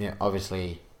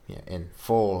 Obviously, in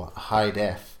full high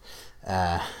def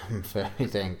for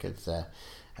everything.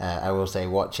 I will say,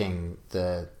 watching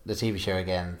the TV show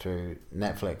again through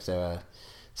Netflix, there are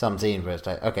some scenes where it's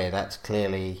okay, that's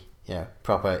clearly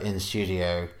proper in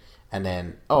studio, and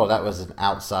then that was an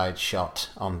outside shot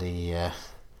on the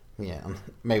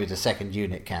maybe the second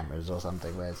unit cameras or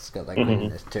something, where it's got that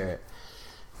greenness to it.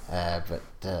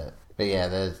 But yeah,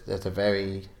 there's a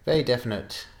very, very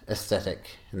definite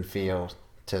aesthetic and feel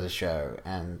to the show,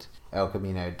 and El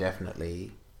Camino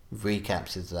definitely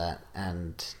recaptures that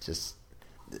and just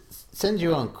sends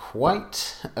you on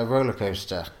quite a roller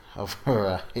coaster of a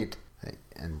ride.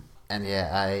 And yeah,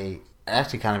 I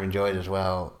actually kind of enjoyed as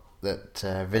well that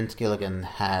Vince Gilligan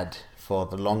had, for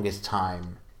the longest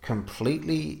time,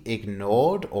 completely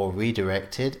ignored or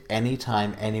redirected any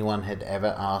time anyone had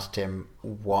ever asked him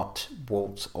what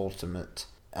Walt's ultimate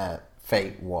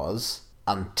fate was,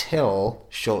 until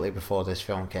shortly before this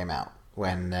film came out,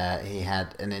 when he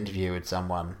had an interview with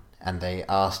someone and they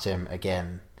asked him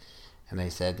again, and they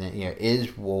said,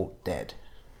 is Walt dead?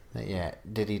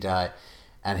 Did he die?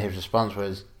 And his response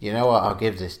was, you know what, I'll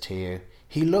give this to you.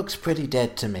 He looks pretty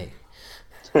dead to me.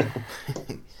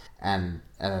 And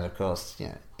then, of course,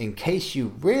 in case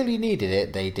you really needed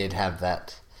it, they did have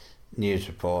that news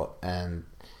report, and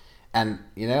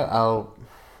I'll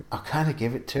kind of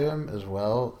give it to him as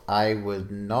well. I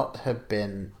would not have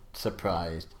been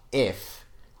surprised if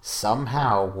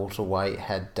somehow Walter White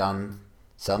had done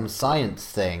some science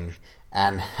thing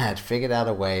and had figured out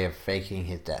a way of faking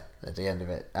his death at the end of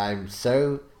it. I'm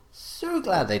so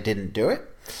glad they didn't do it,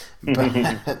 but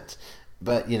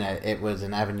it was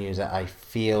an avenue that I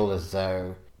feel as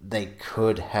though they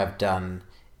could have done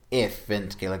if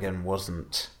Vince Gilligan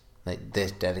wasn't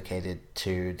this dedicated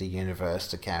to the universe,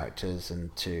 to characters,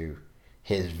 and to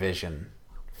his vision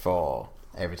for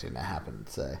everything that happened.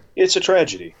 So it's a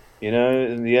tragedy,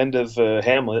 In the end of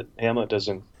Hamlet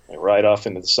doesn't ride off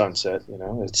into the sunset.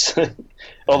 It's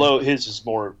although his is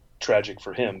more tragic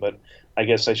for him, but I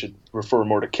guess I should refer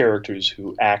more to characters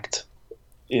who act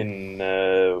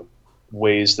in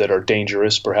ways that are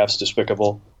dangerous, perhaps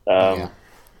despicable.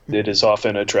 It is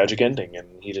often a tragic ending,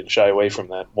 and he didn't shy away from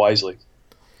that wisely.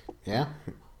 Yeah,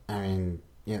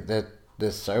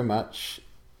 there's so much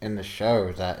in the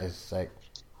show that is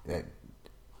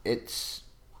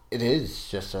it is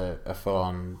just a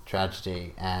full-on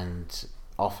tragedy, and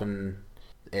often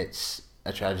it's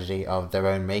a tragedy of their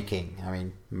own making.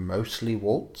 Mostly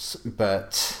Walt's,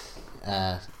 but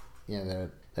there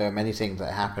are many things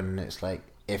that happen. It's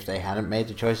if they hadn't made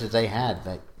the choices they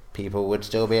had, people would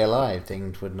still be alive.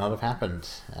 Things would not have happened.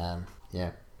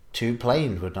 Two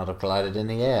planes would not have collided in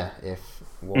the air if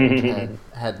Walt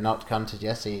had not come to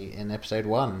Jesse in episode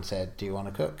 1 and said, "Do you want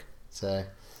to cook?" So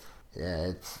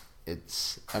yeah,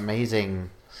 it's amazing,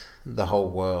 the whole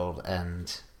world,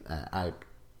 and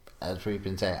as we've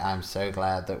been saying, I'm so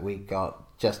glad that we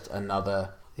got just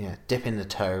another dipping the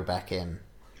toe back in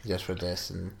just for this,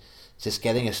 and just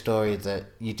getting a story that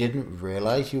you didn't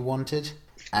realize you wanted,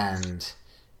 and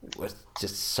was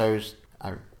just so.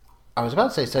 I was about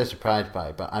to say so surprised by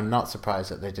it, but I'm not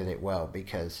surprised that they did it well,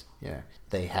 because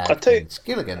they had Vince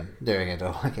Gilligan doing it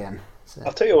all again. So.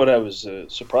 I'll tell you what I was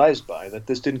surprised by, that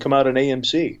this didn't come out on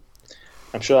AMC.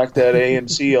 I'm shocked that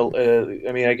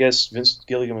AMC. I guess Vince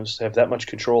Gilligan must have that much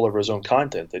control over his own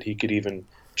content that he could even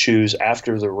choose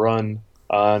after the run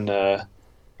on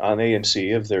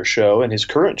AMC of their show and his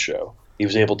current show. He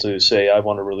was able to say, "I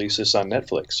want to release this on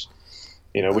Netflix."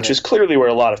 Which is clearly where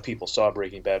a lot of people saw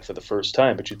Breaking Bad for the first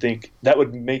time. But you'd think that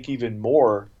would make even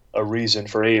more a reason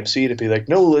for AMC to be like,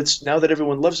 no, now that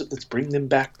everyone loves it, let's bring them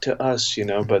back to us,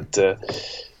 But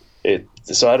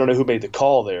so I don't know who made the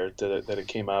call there that it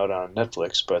came out on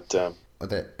Netflix, but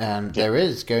there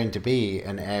is going to be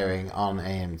an airing on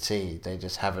AMC. They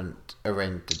just haven't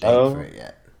arranged a date for it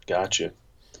yet. Gotcha.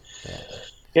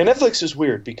 Yeah, Netflix is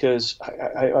weird because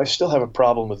I still have a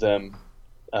problem with them.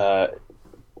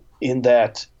 In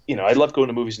that, I love going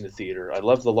to movies in the theater. I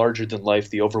love the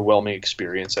larger-than-life, the overwhelming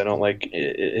experience. I don't like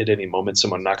at any moment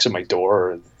someone knocks on my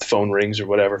door or the phone rings or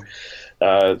whatever.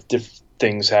 Different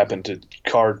things happen.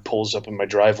 Car pulls up in my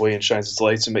driveway and shines its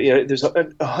lights. And there's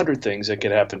 100 things that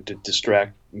could happen to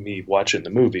distract me watching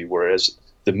the movie, whereas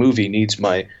the movie needs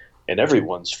my and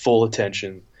everyone's full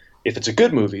attention, if it's a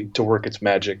good movie, to work its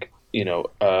magic,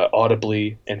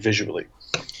 audibly and visually.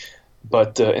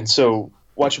 But and so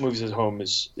watching movies at home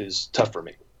is tough for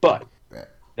me. But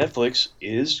Netflix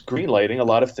is greenlighting a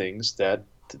lot of things that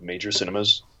the major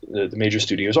cinemas, the major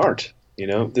studios aren't.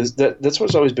 That's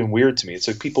what's always been weird to me. It's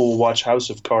like people will watch House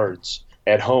of Cards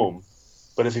at home,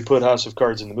 but if you put House of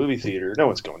Cards in the movie theater, no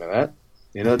one's going to that.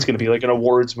 It's going to be like an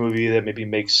awards movie that maybe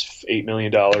makes $8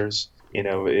 million,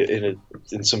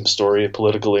 in some story of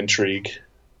political intrigue.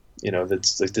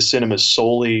 That's like the cinema's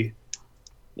solely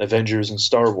Avengers and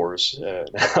Star Wars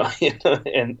now,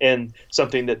 and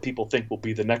something that people think will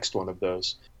be the next one of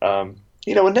those. And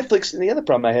Netflix, and the other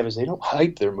problem I have is they don't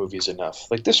hype their movies enough.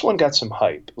 Like this one got some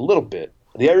hype, a little bit.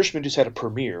 The Irishman just had a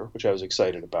premiere, which I was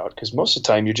excited about, because most of the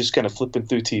time you're just kind of flipping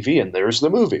through TV and there's the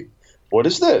movie. What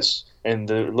is this? And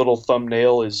the little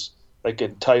thumbnail is like a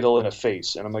title and a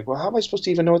face. And I'm like, well, how am I supposed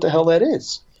to even know what the hell that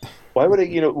is? Why would I,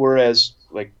 whereas,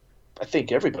 like, I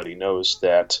think everybody knows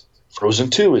that Frozen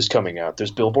 2 is coming out.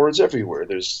 There's billboards everywhere.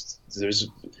 There's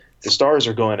the stars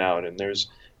are going out, and there's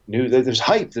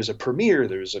hype. There's a premiere.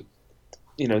 There's a,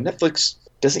 Netflix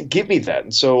doesn't give me that,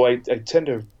 and so I tend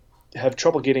to have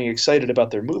trouble getting excited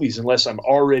about their movies unless I'm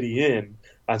already in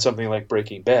on something like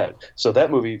Breaking Bad. So that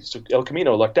movie, El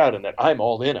Camino, lucked out in that I'm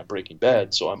all in on Breaking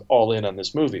Bad, so I'm all in on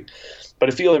this movie. But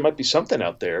I feel there might be something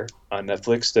out there on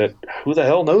Netflix that who the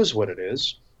hell knows what it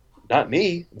is? Not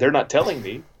me. They're not telling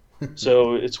me.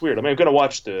 So it's weird. I mean, I'm going to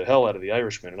watch the hell out of The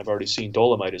Irishman, and I've already seen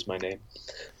Dolomite is my name.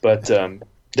 But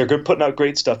they're putting out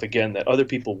great stuff again that other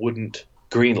people wouldn't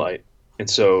greenlight. And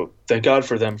so thank God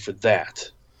for them for that.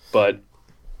 But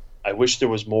I wish there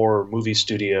was more movie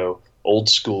studio, old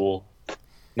school,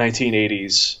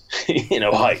 1980s,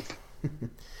 hype.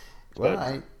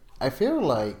 Well, I feel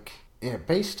like,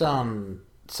 based on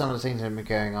some of the things that have been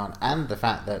going on and the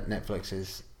fact that Netflix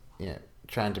is,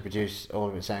 trying to produce all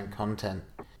of its own content,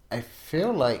 I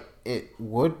feel like it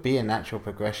would be a natural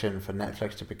progression for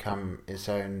Netflix to become its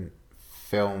own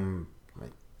film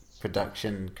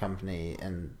production company,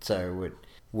 and so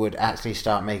would actually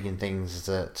start making things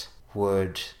that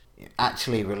would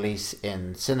actually release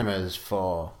in cinemas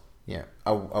for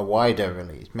a wider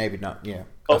release, maybe not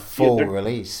a full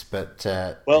release, but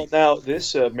now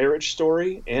this Marriage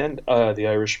Story and The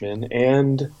Irishman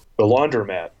and The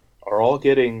Laundromat are all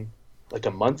getting like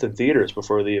a month in theaters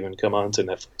before they even come on to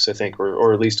Netflix, I think,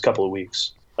 or at least a couple of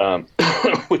weeks,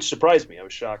 which surprised me. I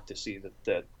was shocked to see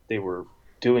that they were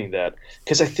doing that,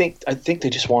 because I think they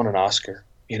just want an Oscar.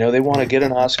 They want to get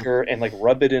an Oscar and like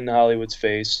rub it in Hollywood's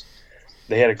face.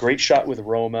 They had a great shot with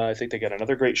Roma. I think they got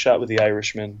another great shot with The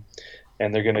Irishman,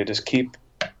 and they're going to just keep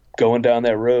going down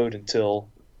that road until.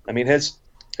 I mean, has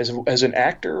an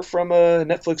actor from a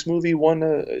Netflix movie won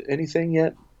anything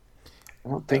yet? I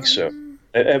don't think so.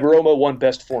 Roma won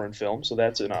Best Foreign Film, so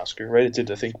that's an Oscar, right? It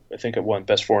did. I think it won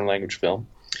Best Foreign Language Film.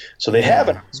 So they have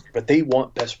an Oscar, but they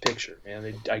want Best Picture,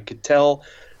 man. I could tell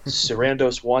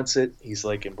Sarandos wants it. He's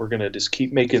like, and we're gonna just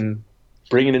keep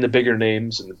bringing in the bigger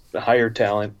names and the higher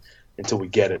talent until we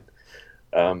get it.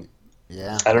 I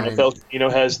don't know if El Camino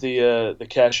has the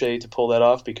cachet to pull that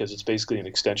off, because it's basically an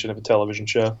extension of a television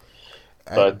show.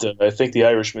 But I think The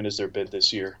Irishman is their bid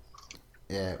this year.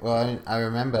 Yeah, well, I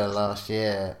remember last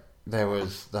year there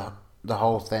was the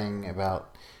whole thing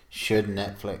about should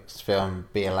Netflix film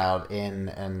be allowed in,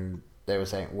 and they were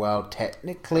saying, well,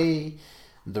 technically,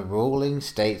 the ruling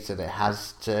states that it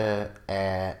has to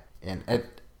air in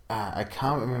it. I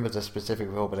can't remember the specific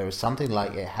rule, but it was something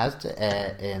like it has to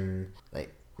air in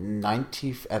like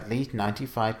at least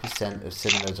 95% of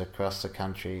cinemas across the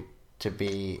country to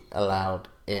be allowed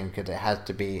in, because it has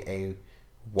to be a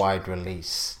wide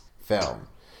release film.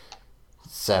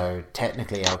 So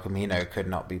technically El Camino could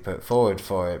not be put forward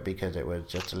for it because it was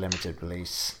just a limited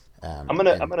release. I'm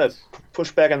gonna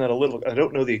push back on that a little. I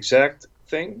don't know the exact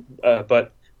thing,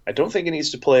 but I don't think it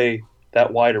needs to play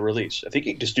that wide a release. I think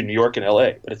you can just do New York and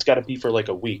LA, but it's got to be for like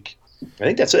a week. I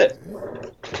think that's it.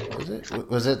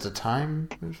 Was it the time?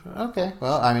 Okay,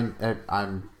 well, I mean,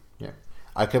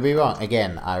 I could be wrong.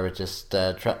 Again, I was just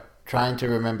trying to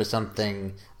remember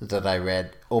something that I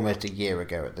read almost a year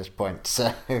ago at this point.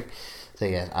 So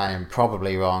yeah, I am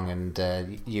probably wrong,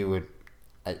 and you would.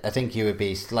 I think you would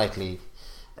be slightly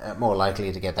more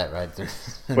likely to get that right than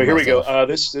well, here myself. We go.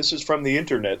 This is from the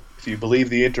internet. If you believe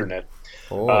the internet.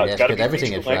 Oh, yes, because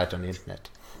everything is right on the internet.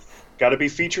 Got to be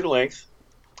feature length.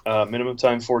 Minimum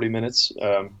time 40 minutes.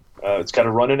 It's got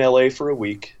to run in LA for a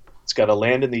week. It's got to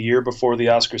land in the year before the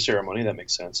Oscar ceremony. That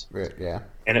makes sense. Right, yeah.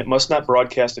 And it must not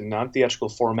broadcast in non-theatrical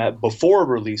format before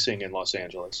releasing in Los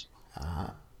Angeles.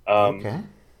 Okay.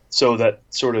 So that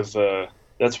sort of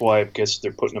that's why I guess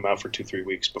they're putting them out for 2-3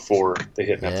 weeks before they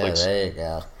hit Netflix. Yeah, there you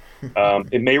go.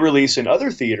 It may release in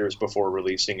other theaters before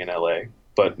releasing in LA,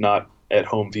 but not at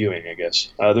home viewing, I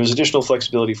guess. There's additional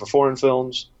flexibility for foreign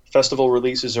films. Festival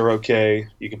releases are okay.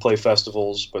 You can play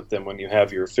festivals, but then when you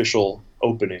have your official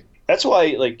opening, that's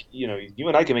why, like, you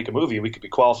and I can make a movie and we could be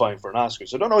qualifying for an Oscar.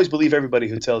 So don't always believe everybody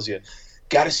who tells you,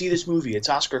 got to see this movie, it's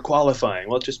Oscar qualifying.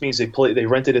 Well, it just means they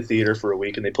rented a theater for a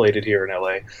week and they played it here in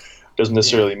LA. Doesn't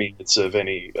necessarily mean it's of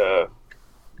any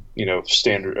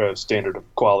standard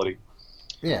of quality.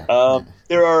 Yeah.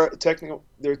 There are technical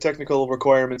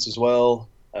requirements as well.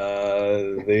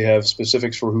 They have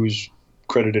specifics for who's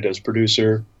credited as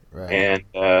producer, right. And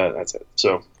that's it.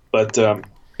 So, but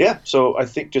so I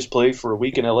think just play for a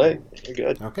week in LA. You're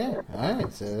good. Okay, all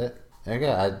right. So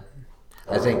okay,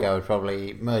 I think I would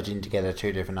probably merge in together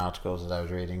two different articles that I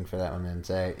was reading for that one and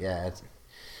say,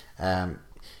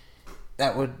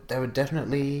 that would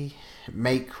definitely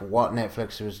make what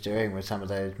Netflix was doing with some of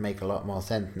those make a lot more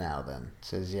sense now. Then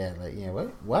says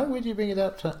why would you bring it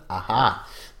up to? Aha,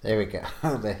 there we go.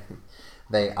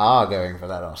 They are going for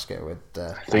that Oscar with.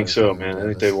 I think so, man. I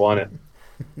think they want it,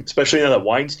 especially now that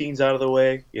Weinstein's out of the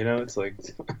way. It's like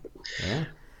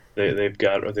they've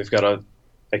got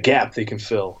a gap they can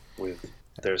fill with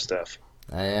their stuff.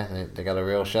 They got a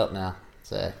real shot now.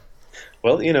 So,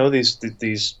 well,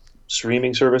 these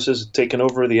streaming services have taken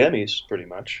over the Emmys pretty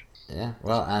much. Yeah,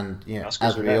 well, and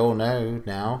as we all know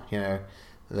now,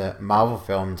 that Marvel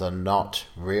films are not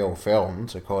real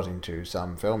films according to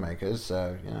some filmmakers.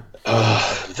 So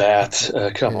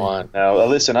come on now.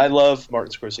 Listen, I love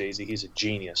Martin Scorsese. He's a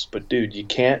genius, but dude, you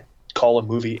can't call a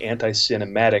movie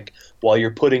anti-cinematic while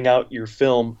you're putting out your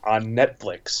film on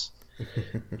Netflix.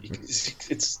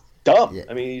 It's dumb. Yeah.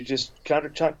 I mean, you just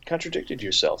contradicted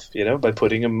yourself, by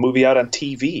putting a movie out on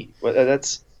TV. Well,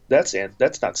 that's not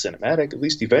cinematic. At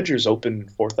least the Avengers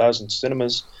opened 4,000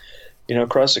 cinemas,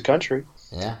 across the country.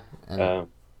 Yeah, and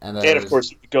of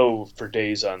course, you go for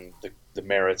days on the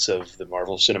merits of the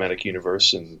Marvel Cinematic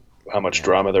Universe and how much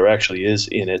drama there actually is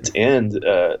in it, and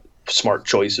smart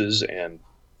choices and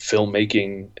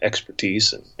filmmaking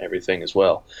expertise and everything as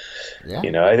well. Yeah.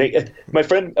 I think my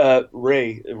friend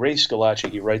Ray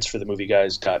Scalacci, he writes for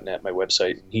themovieguys.net, my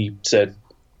website, and he said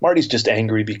Marty's just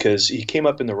angry because he came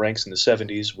up in the ranks in the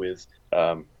 70s with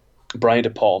Brian De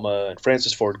Palma and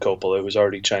Francis Ford Coppola, who's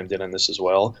already chimed in on this as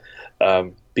well,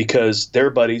 because their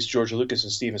buddies, George Lucas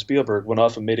and Steven Spielberg, went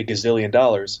off and made $1 gazillion,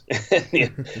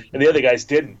 and the other guys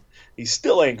didn't. He's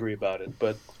still angry about it,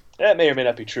 but that may or may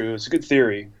not be true. It's a good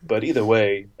theory, but either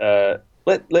way, let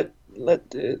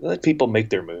people make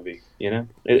their movie.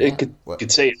 It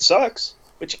could say it sucks,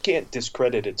 but you can't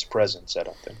discredit its presence. I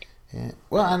don't think. Yeah.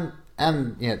 Well,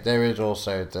 and there is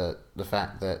also the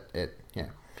fact that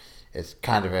it's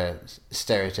kind of a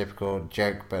stereotypical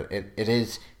joke, but it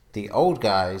is the old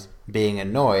guys being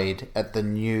annoyed at the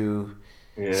new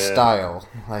style.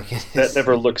 Like that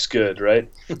never looks good,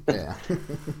 right? Yeah.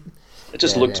 It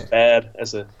just looks bad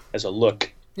as a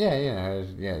look. Yeah,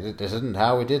 this isn't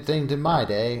how we did things in my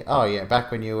day. Oh, yeah,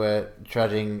 back when you were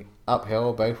trudging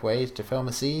uphill both ways to film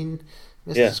a scene.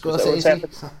 Mr. Yeah. Scorsese.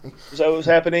 Is that what was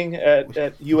happening at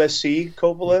USC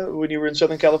Coppola when you were in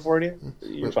Southern California?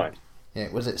 You're fine. Yeah,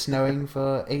 was it snowing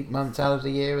for 8 months out of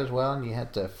the year as well, and you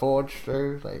had to forge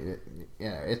through? Like,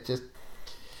 it's just,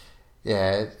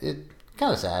 it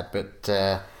kind of sad, but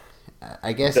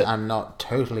I guess I'm not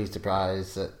totally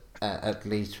surprised that at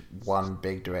least one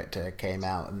big director came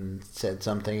out and said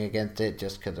something against it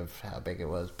just because of how big it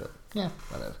was. But yeah,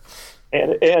 whatever.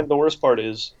 And the worst part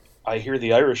is, I hear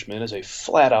The Irishman is a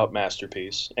flat-out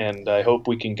masterpiece, and I hope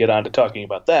we can get on to talking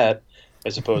about that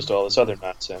as opposed to all this other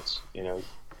nonsense. As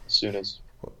soon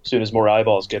as more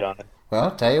eyeballs get on it. Well,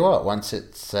 I'll tell you what. Once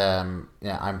it's, I'm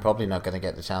probably not going to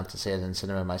get the chance to see it in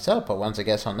cinema myself, but once it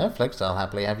gets on Netflix, I'll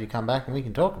happily have you come back and we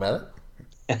can talk about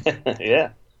it. Yeah.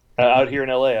 Out here in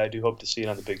LA, I do hope to see it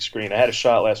on the big screen. I had a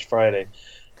shot last Friday,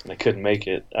 and I couldn't make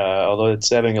it. Although it's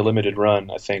having a limited run,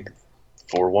 I think,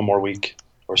 for one more week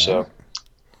or so.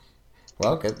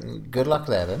 Well, good luck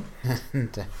there then.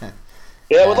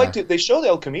 Yeah, I would like to. They show the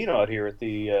El Camino out here at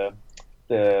the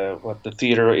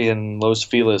theater in Los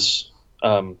Feliz.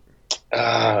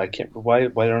 I can't. Why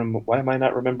am I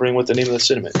not remembering what the name of the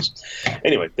cinema is?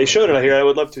 Anyway, they showed it out here. I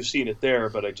would love to have seen it there,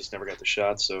 but I just never got the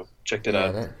shot. So checked it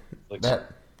out.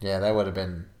 That would have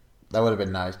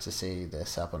been nice to see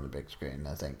this up on the big screen,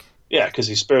 I think. Yeah, because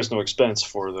he spares no expense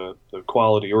for the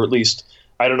quality, or at least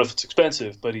I don't know if it's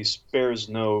expensive, but he spares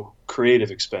no creative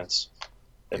expense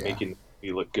at making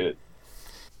me look good.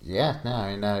 Yeah, no,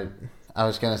 I mean, I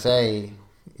was going to say,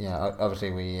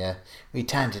 obviously we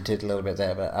tangented a little bit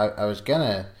there, but I was going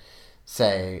to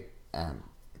say,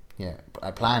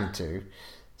 I planned to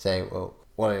say, well,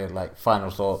 what are your final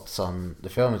thoughts on the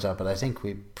film and stuff? But I think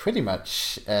we pretty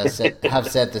much have said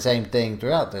the same thing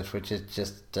throughout this, which is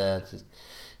just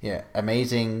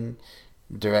amazing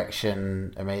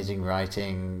direction, amazing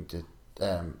writing,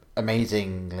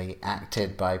 amazingly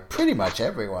acted by pretty much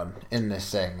everyone in this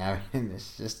thing. I mean,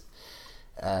 it's just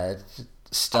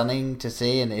stunning to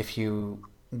see, and if you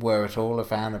were at all a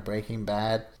fan of Breaking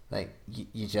Bad,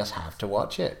 you just have to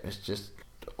watch it. It's just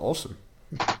awesome.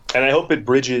 And I hope it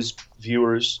bridges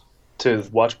viewers to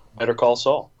watch Better Call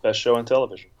Saul, best show on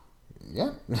television.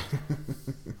 Yeah.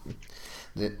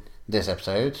 This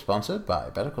episode sponsored by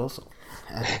Better Call Saul.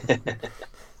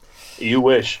 You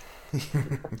wish.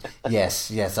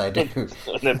 Yes, I do.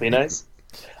 Wouldn't that be nice?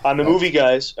 On the Movie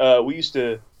Guys, we used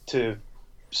to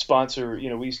sponsor,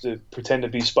 we used to pretend to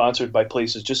be sponsored by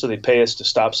places just so they pay us to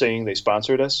stop saying they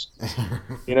sponsored us.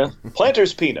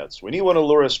 Planters Peanuts. When you want to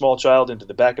lure a small child into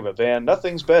the back of a van,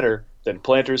 nothing's better than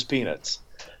Planters Peanuts.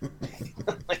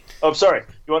 I'm sorry.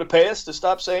 You want to pay us to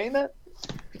stop saying that?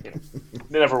 It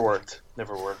never worked,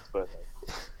 but...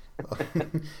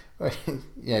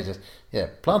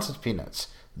 Planters Peanuts.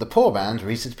 The poor man's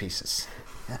Reese's Pieces.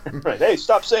 Right. Hey,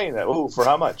 stop saying that. Ooh, for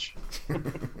how much?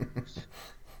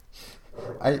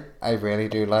 I really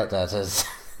do like that as.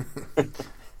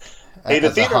 Hey, the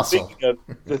theater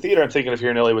I'm thinking of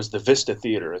here in LA was the Vista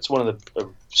Theater. It's one of the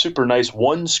super nice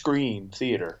one-screen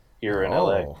theater here in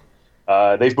LA.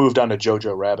 They've moved on to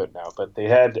Jojo Rabbit now, but they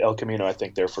had El Camino, I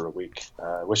think, there for a week.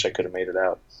 I wish I could have made it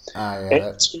out.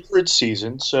 It's third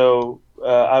season, so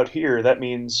out here that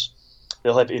means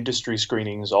they'll have industry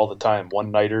screenings all the time.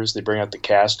 One-nighters, they bring out the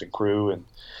cast and crew and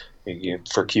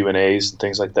for Q&As and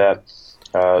things like that.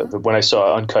 When I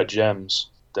saw Uncut Gems,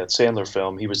 that Sandler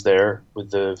film, he was there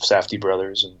with the Safdie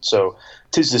brothers, and so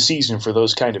 'tis the season for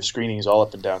those kind of screenings all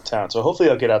up and downtown. So hopefully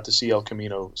I'll get out to see El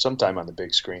Camino sometime on the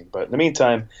big screen. But in the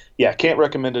meantime, can't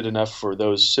recommend it enough for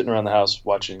those sitting around the house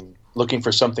looking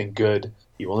for something good.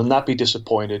 You will not be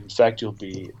disappointed. In fact, you'll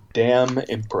be damn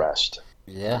impressed.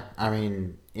 Yeah, I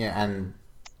mean,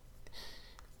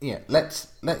 let's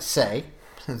say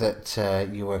that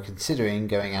you were considering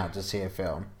going out to see a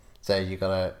film. So you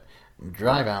gotta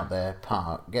drive out there,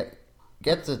 park, get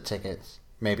the tickets,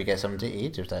 maybe get something to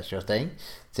eat if that's your thing,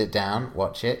 sit down,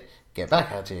 watch it, get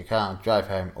back out to your car, drive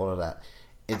home, all of that.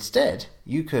 Instead,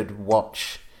 you could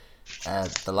watch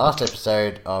the last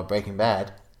episode of Breaking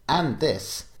Bad and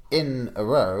this in a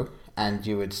row, and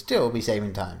you would still be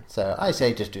saving time. So I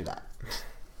say just do that.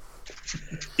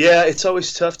 Yeah, it's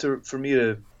always tough for me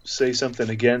to say something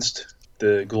against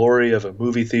the glory of a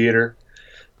movie theater.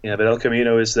 Yeah, but El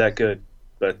Camino is that good.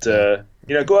 But, go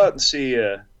out and see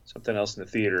something else in the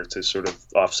theater to sort of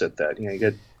offset that. You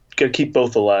got to keep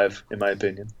both alive, in my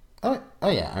opinion. Oh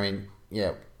yeah. I mean,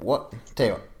 tell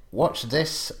you what, watch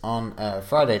this on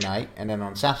Friday night, and then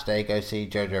on Saturday go see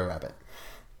Jojo Rabbit.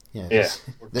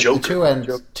 The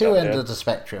two ends of the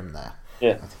spectrum there.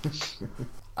 Yeah.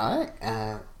 All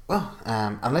right.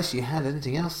 Unless you had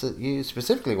anything else that you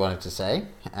specifically wanted to say,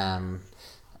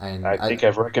 I think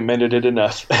I've recommended it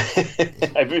enough.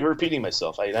 I've been repeating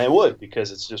myself. I would,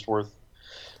 because it's just worth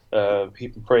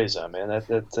heaping praise on, man.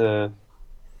 That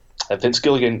Vince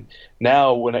Gilligan.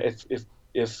 Now,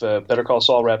 if Better Call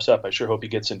Saul wraps up, I sure hope he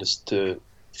gets into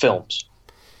films,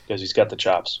 because he's got the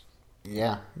chops.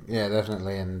 Yeah,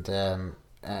 definitely, and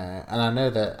I know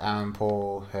that Aaron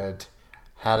Paul had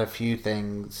a few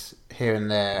things here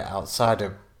and there outside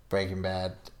of Breaking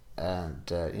Bad,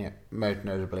 and most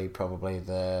notably probably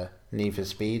the Need for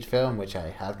Speed film, which I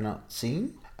have not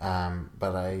seen,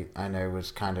 but I know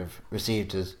was kind of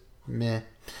received as meh.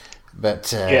 But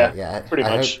pretty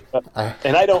much.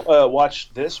 And I don't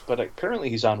watch this, but apparently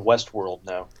he's on Westworld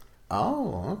now.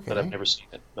 Oh, okay. But I've never seen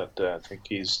it. But I think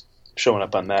he's showing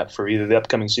up on that for either the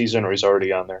upcoming season or he's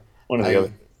already on there. One or the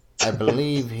other. I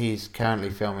believe he's currently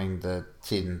filming the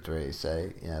season 3, so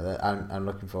I'm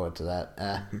looking forward to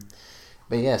that.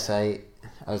 But yes, I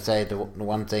would say the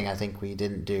one thing I think we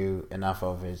didn't do enough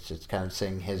of is just kind of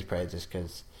sing his praises,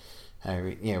 because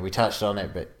we touched on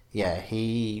it, but yeah,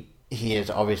 he is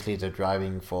obviously the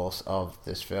driving force of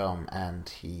this film, and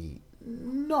he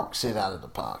knocks it out of the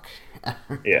park.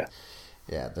 Yeah.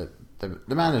 Yeah,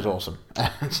 the man is awesome.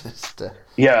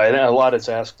 Yeah, and a lot is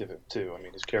asked of him too. I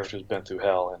mean, his character's been through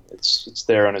hell, and it's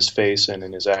there on his face and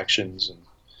in his actions, and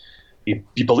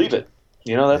you believe it.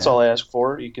 That's all I ask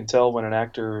for. You can tell when an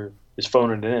actor is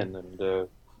phoning it in, and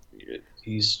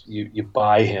you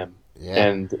buy him. Yeah.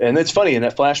 And it's funny, in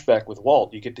that flashback with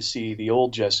Walt, you get to see the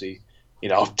old Jesse.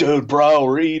 Dude, bro,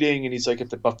 we're eating, and he's like at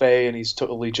the buffet, and he's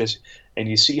totally Jesse, and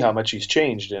you see how much he's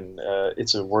changed, and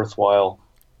it's worthwhile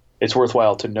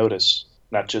to notice,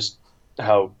 not just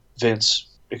how Vince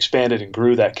expanded and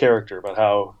grew that character, but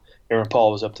how Aaron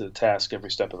Paul was up to the task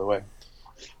every step of the way.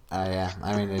 Yeah.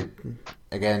 I mean,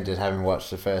 again, just having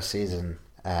watched the first season,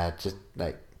 just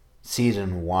like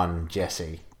season 1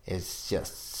 Jesse is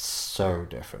just so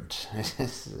different.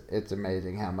 It's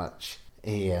amazing how much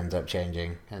he ends up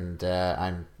changing, and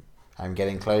I'm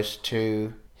getting close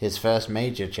to his first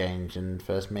major change and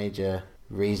first major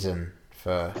reason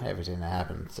for everything that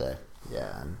happened. So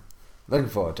yeah, I'm looking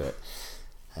forward to it.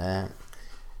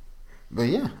 But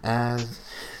yeah,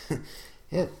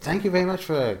 yeah. Thank you very much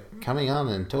for coming on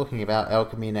and talking about El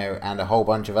Camino and a whole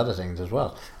bunch of other things as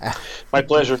well. My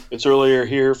pleasure. It's earlier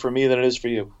here for me than it is for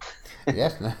you.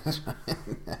 Yes.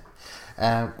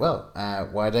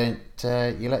 Why don't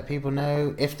you let people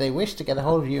know, if they wish to get a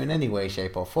hold of you in any way,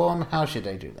 shape, or form, how should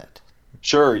they do that?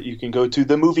 Sure. You can go to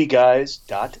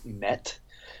themovieguys.net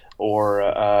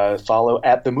or follow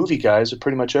at The Movie Guys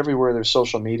pretty much everywhere there's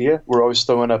social media. We're always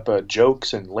throwing up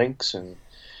jokes and links and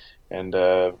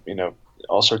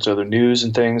all sorts of other news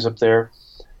and things up there.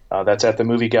 That's at The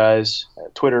Movie Guys,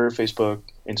 Twitter, Facebook,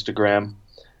 Instagram.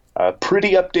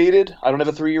 Pretty updated. I don't have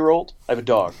a 3-year-old. I have a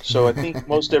dog. So I think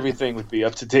most everything would be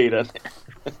up to date on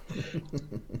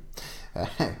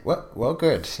there. Well,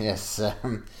 good. Yes.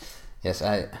 Yes,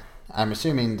 I'm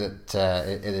assuming that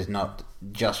it is not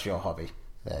just your hobby.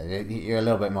 You're a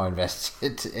little bit more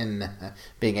invested in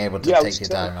being able to take your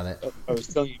time on it. I was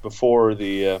telling you before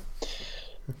the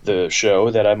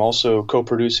show that I'm also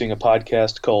co-producing a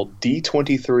podcast called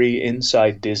D23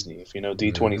 Inside Disney. If you know,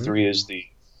 D23 is the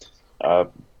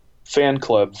fan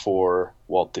club for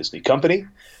Walt Disney Company,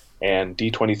 and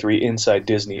D23 Inside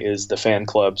Disney is the fan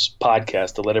club's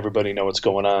podcast to let everybody know what's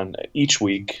going on each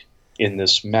week in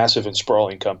this massive and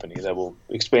sprawling company that will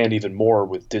expand even more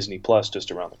with Disney Plus just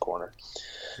around the corner.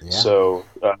 Yeah. So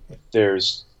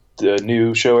there's the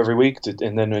new show every week,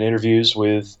 and then interviews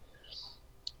with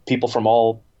people from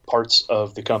all parts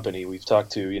of the company. We've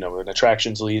talked to, an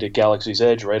attractions lead at Galaxy's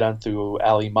Edge, right on through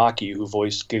Ali Maki, who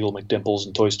voiced Giggle McDimples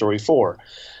in Toy Story 4.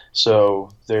 So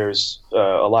there's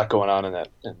a lot going on in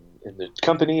the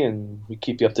company, and we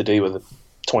keep you up to date with a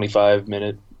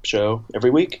 25-minute show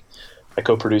every week. I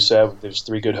co-produce that. There's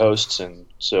 3 good hosts, and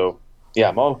so yeah,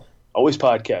 I'm always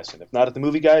podcasting. If not at The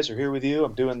Movie Guys or here with you,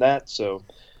 I'm doing that. So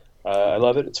I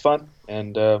love it. It's fun,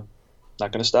 and not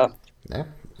going to stop.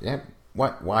 Yeah.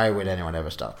 Why would anyone ever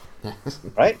stop?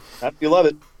 Right? Not if you love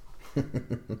it.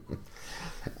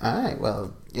 All right.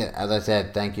 Well, yeah. As I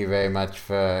said, thank you very much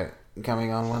for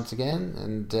coming on once again,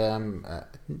 and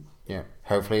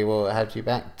hopefully we'll have you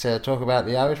back to talk about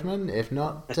The Irishman, if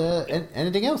not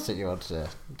anything else that you want to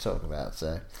talk about.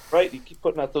 So right, you keep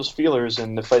putting out those feelers,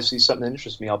 and if I see something that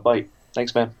interests me, I'll bite.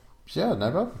 Thanks, man. Sure,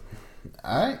 no problem.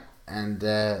 All right, and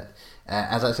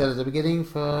as I said at the beginning,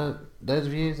 for those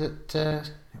of you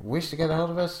that wish to get a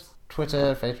hold of us,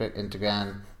 Twitter, Facebook,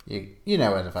 Instagram, you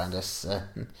know where to find us.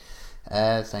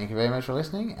 Thank you very much for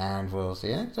listening, and we'll see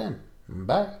you next time.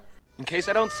 Bye. In case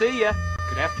I don't see you,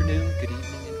 good afternoon, good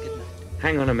evening, and good night.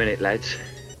 Hang on a minute, lads.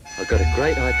 I've got a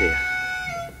great idea.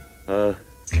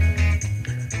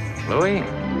 Louis,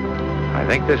 I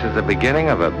think this is the beginning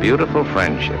of a beautiful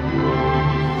friendship.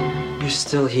 You're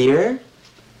still here?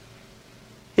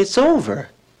 It's over.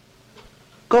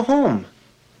 Go home.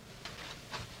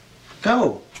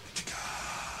 Go.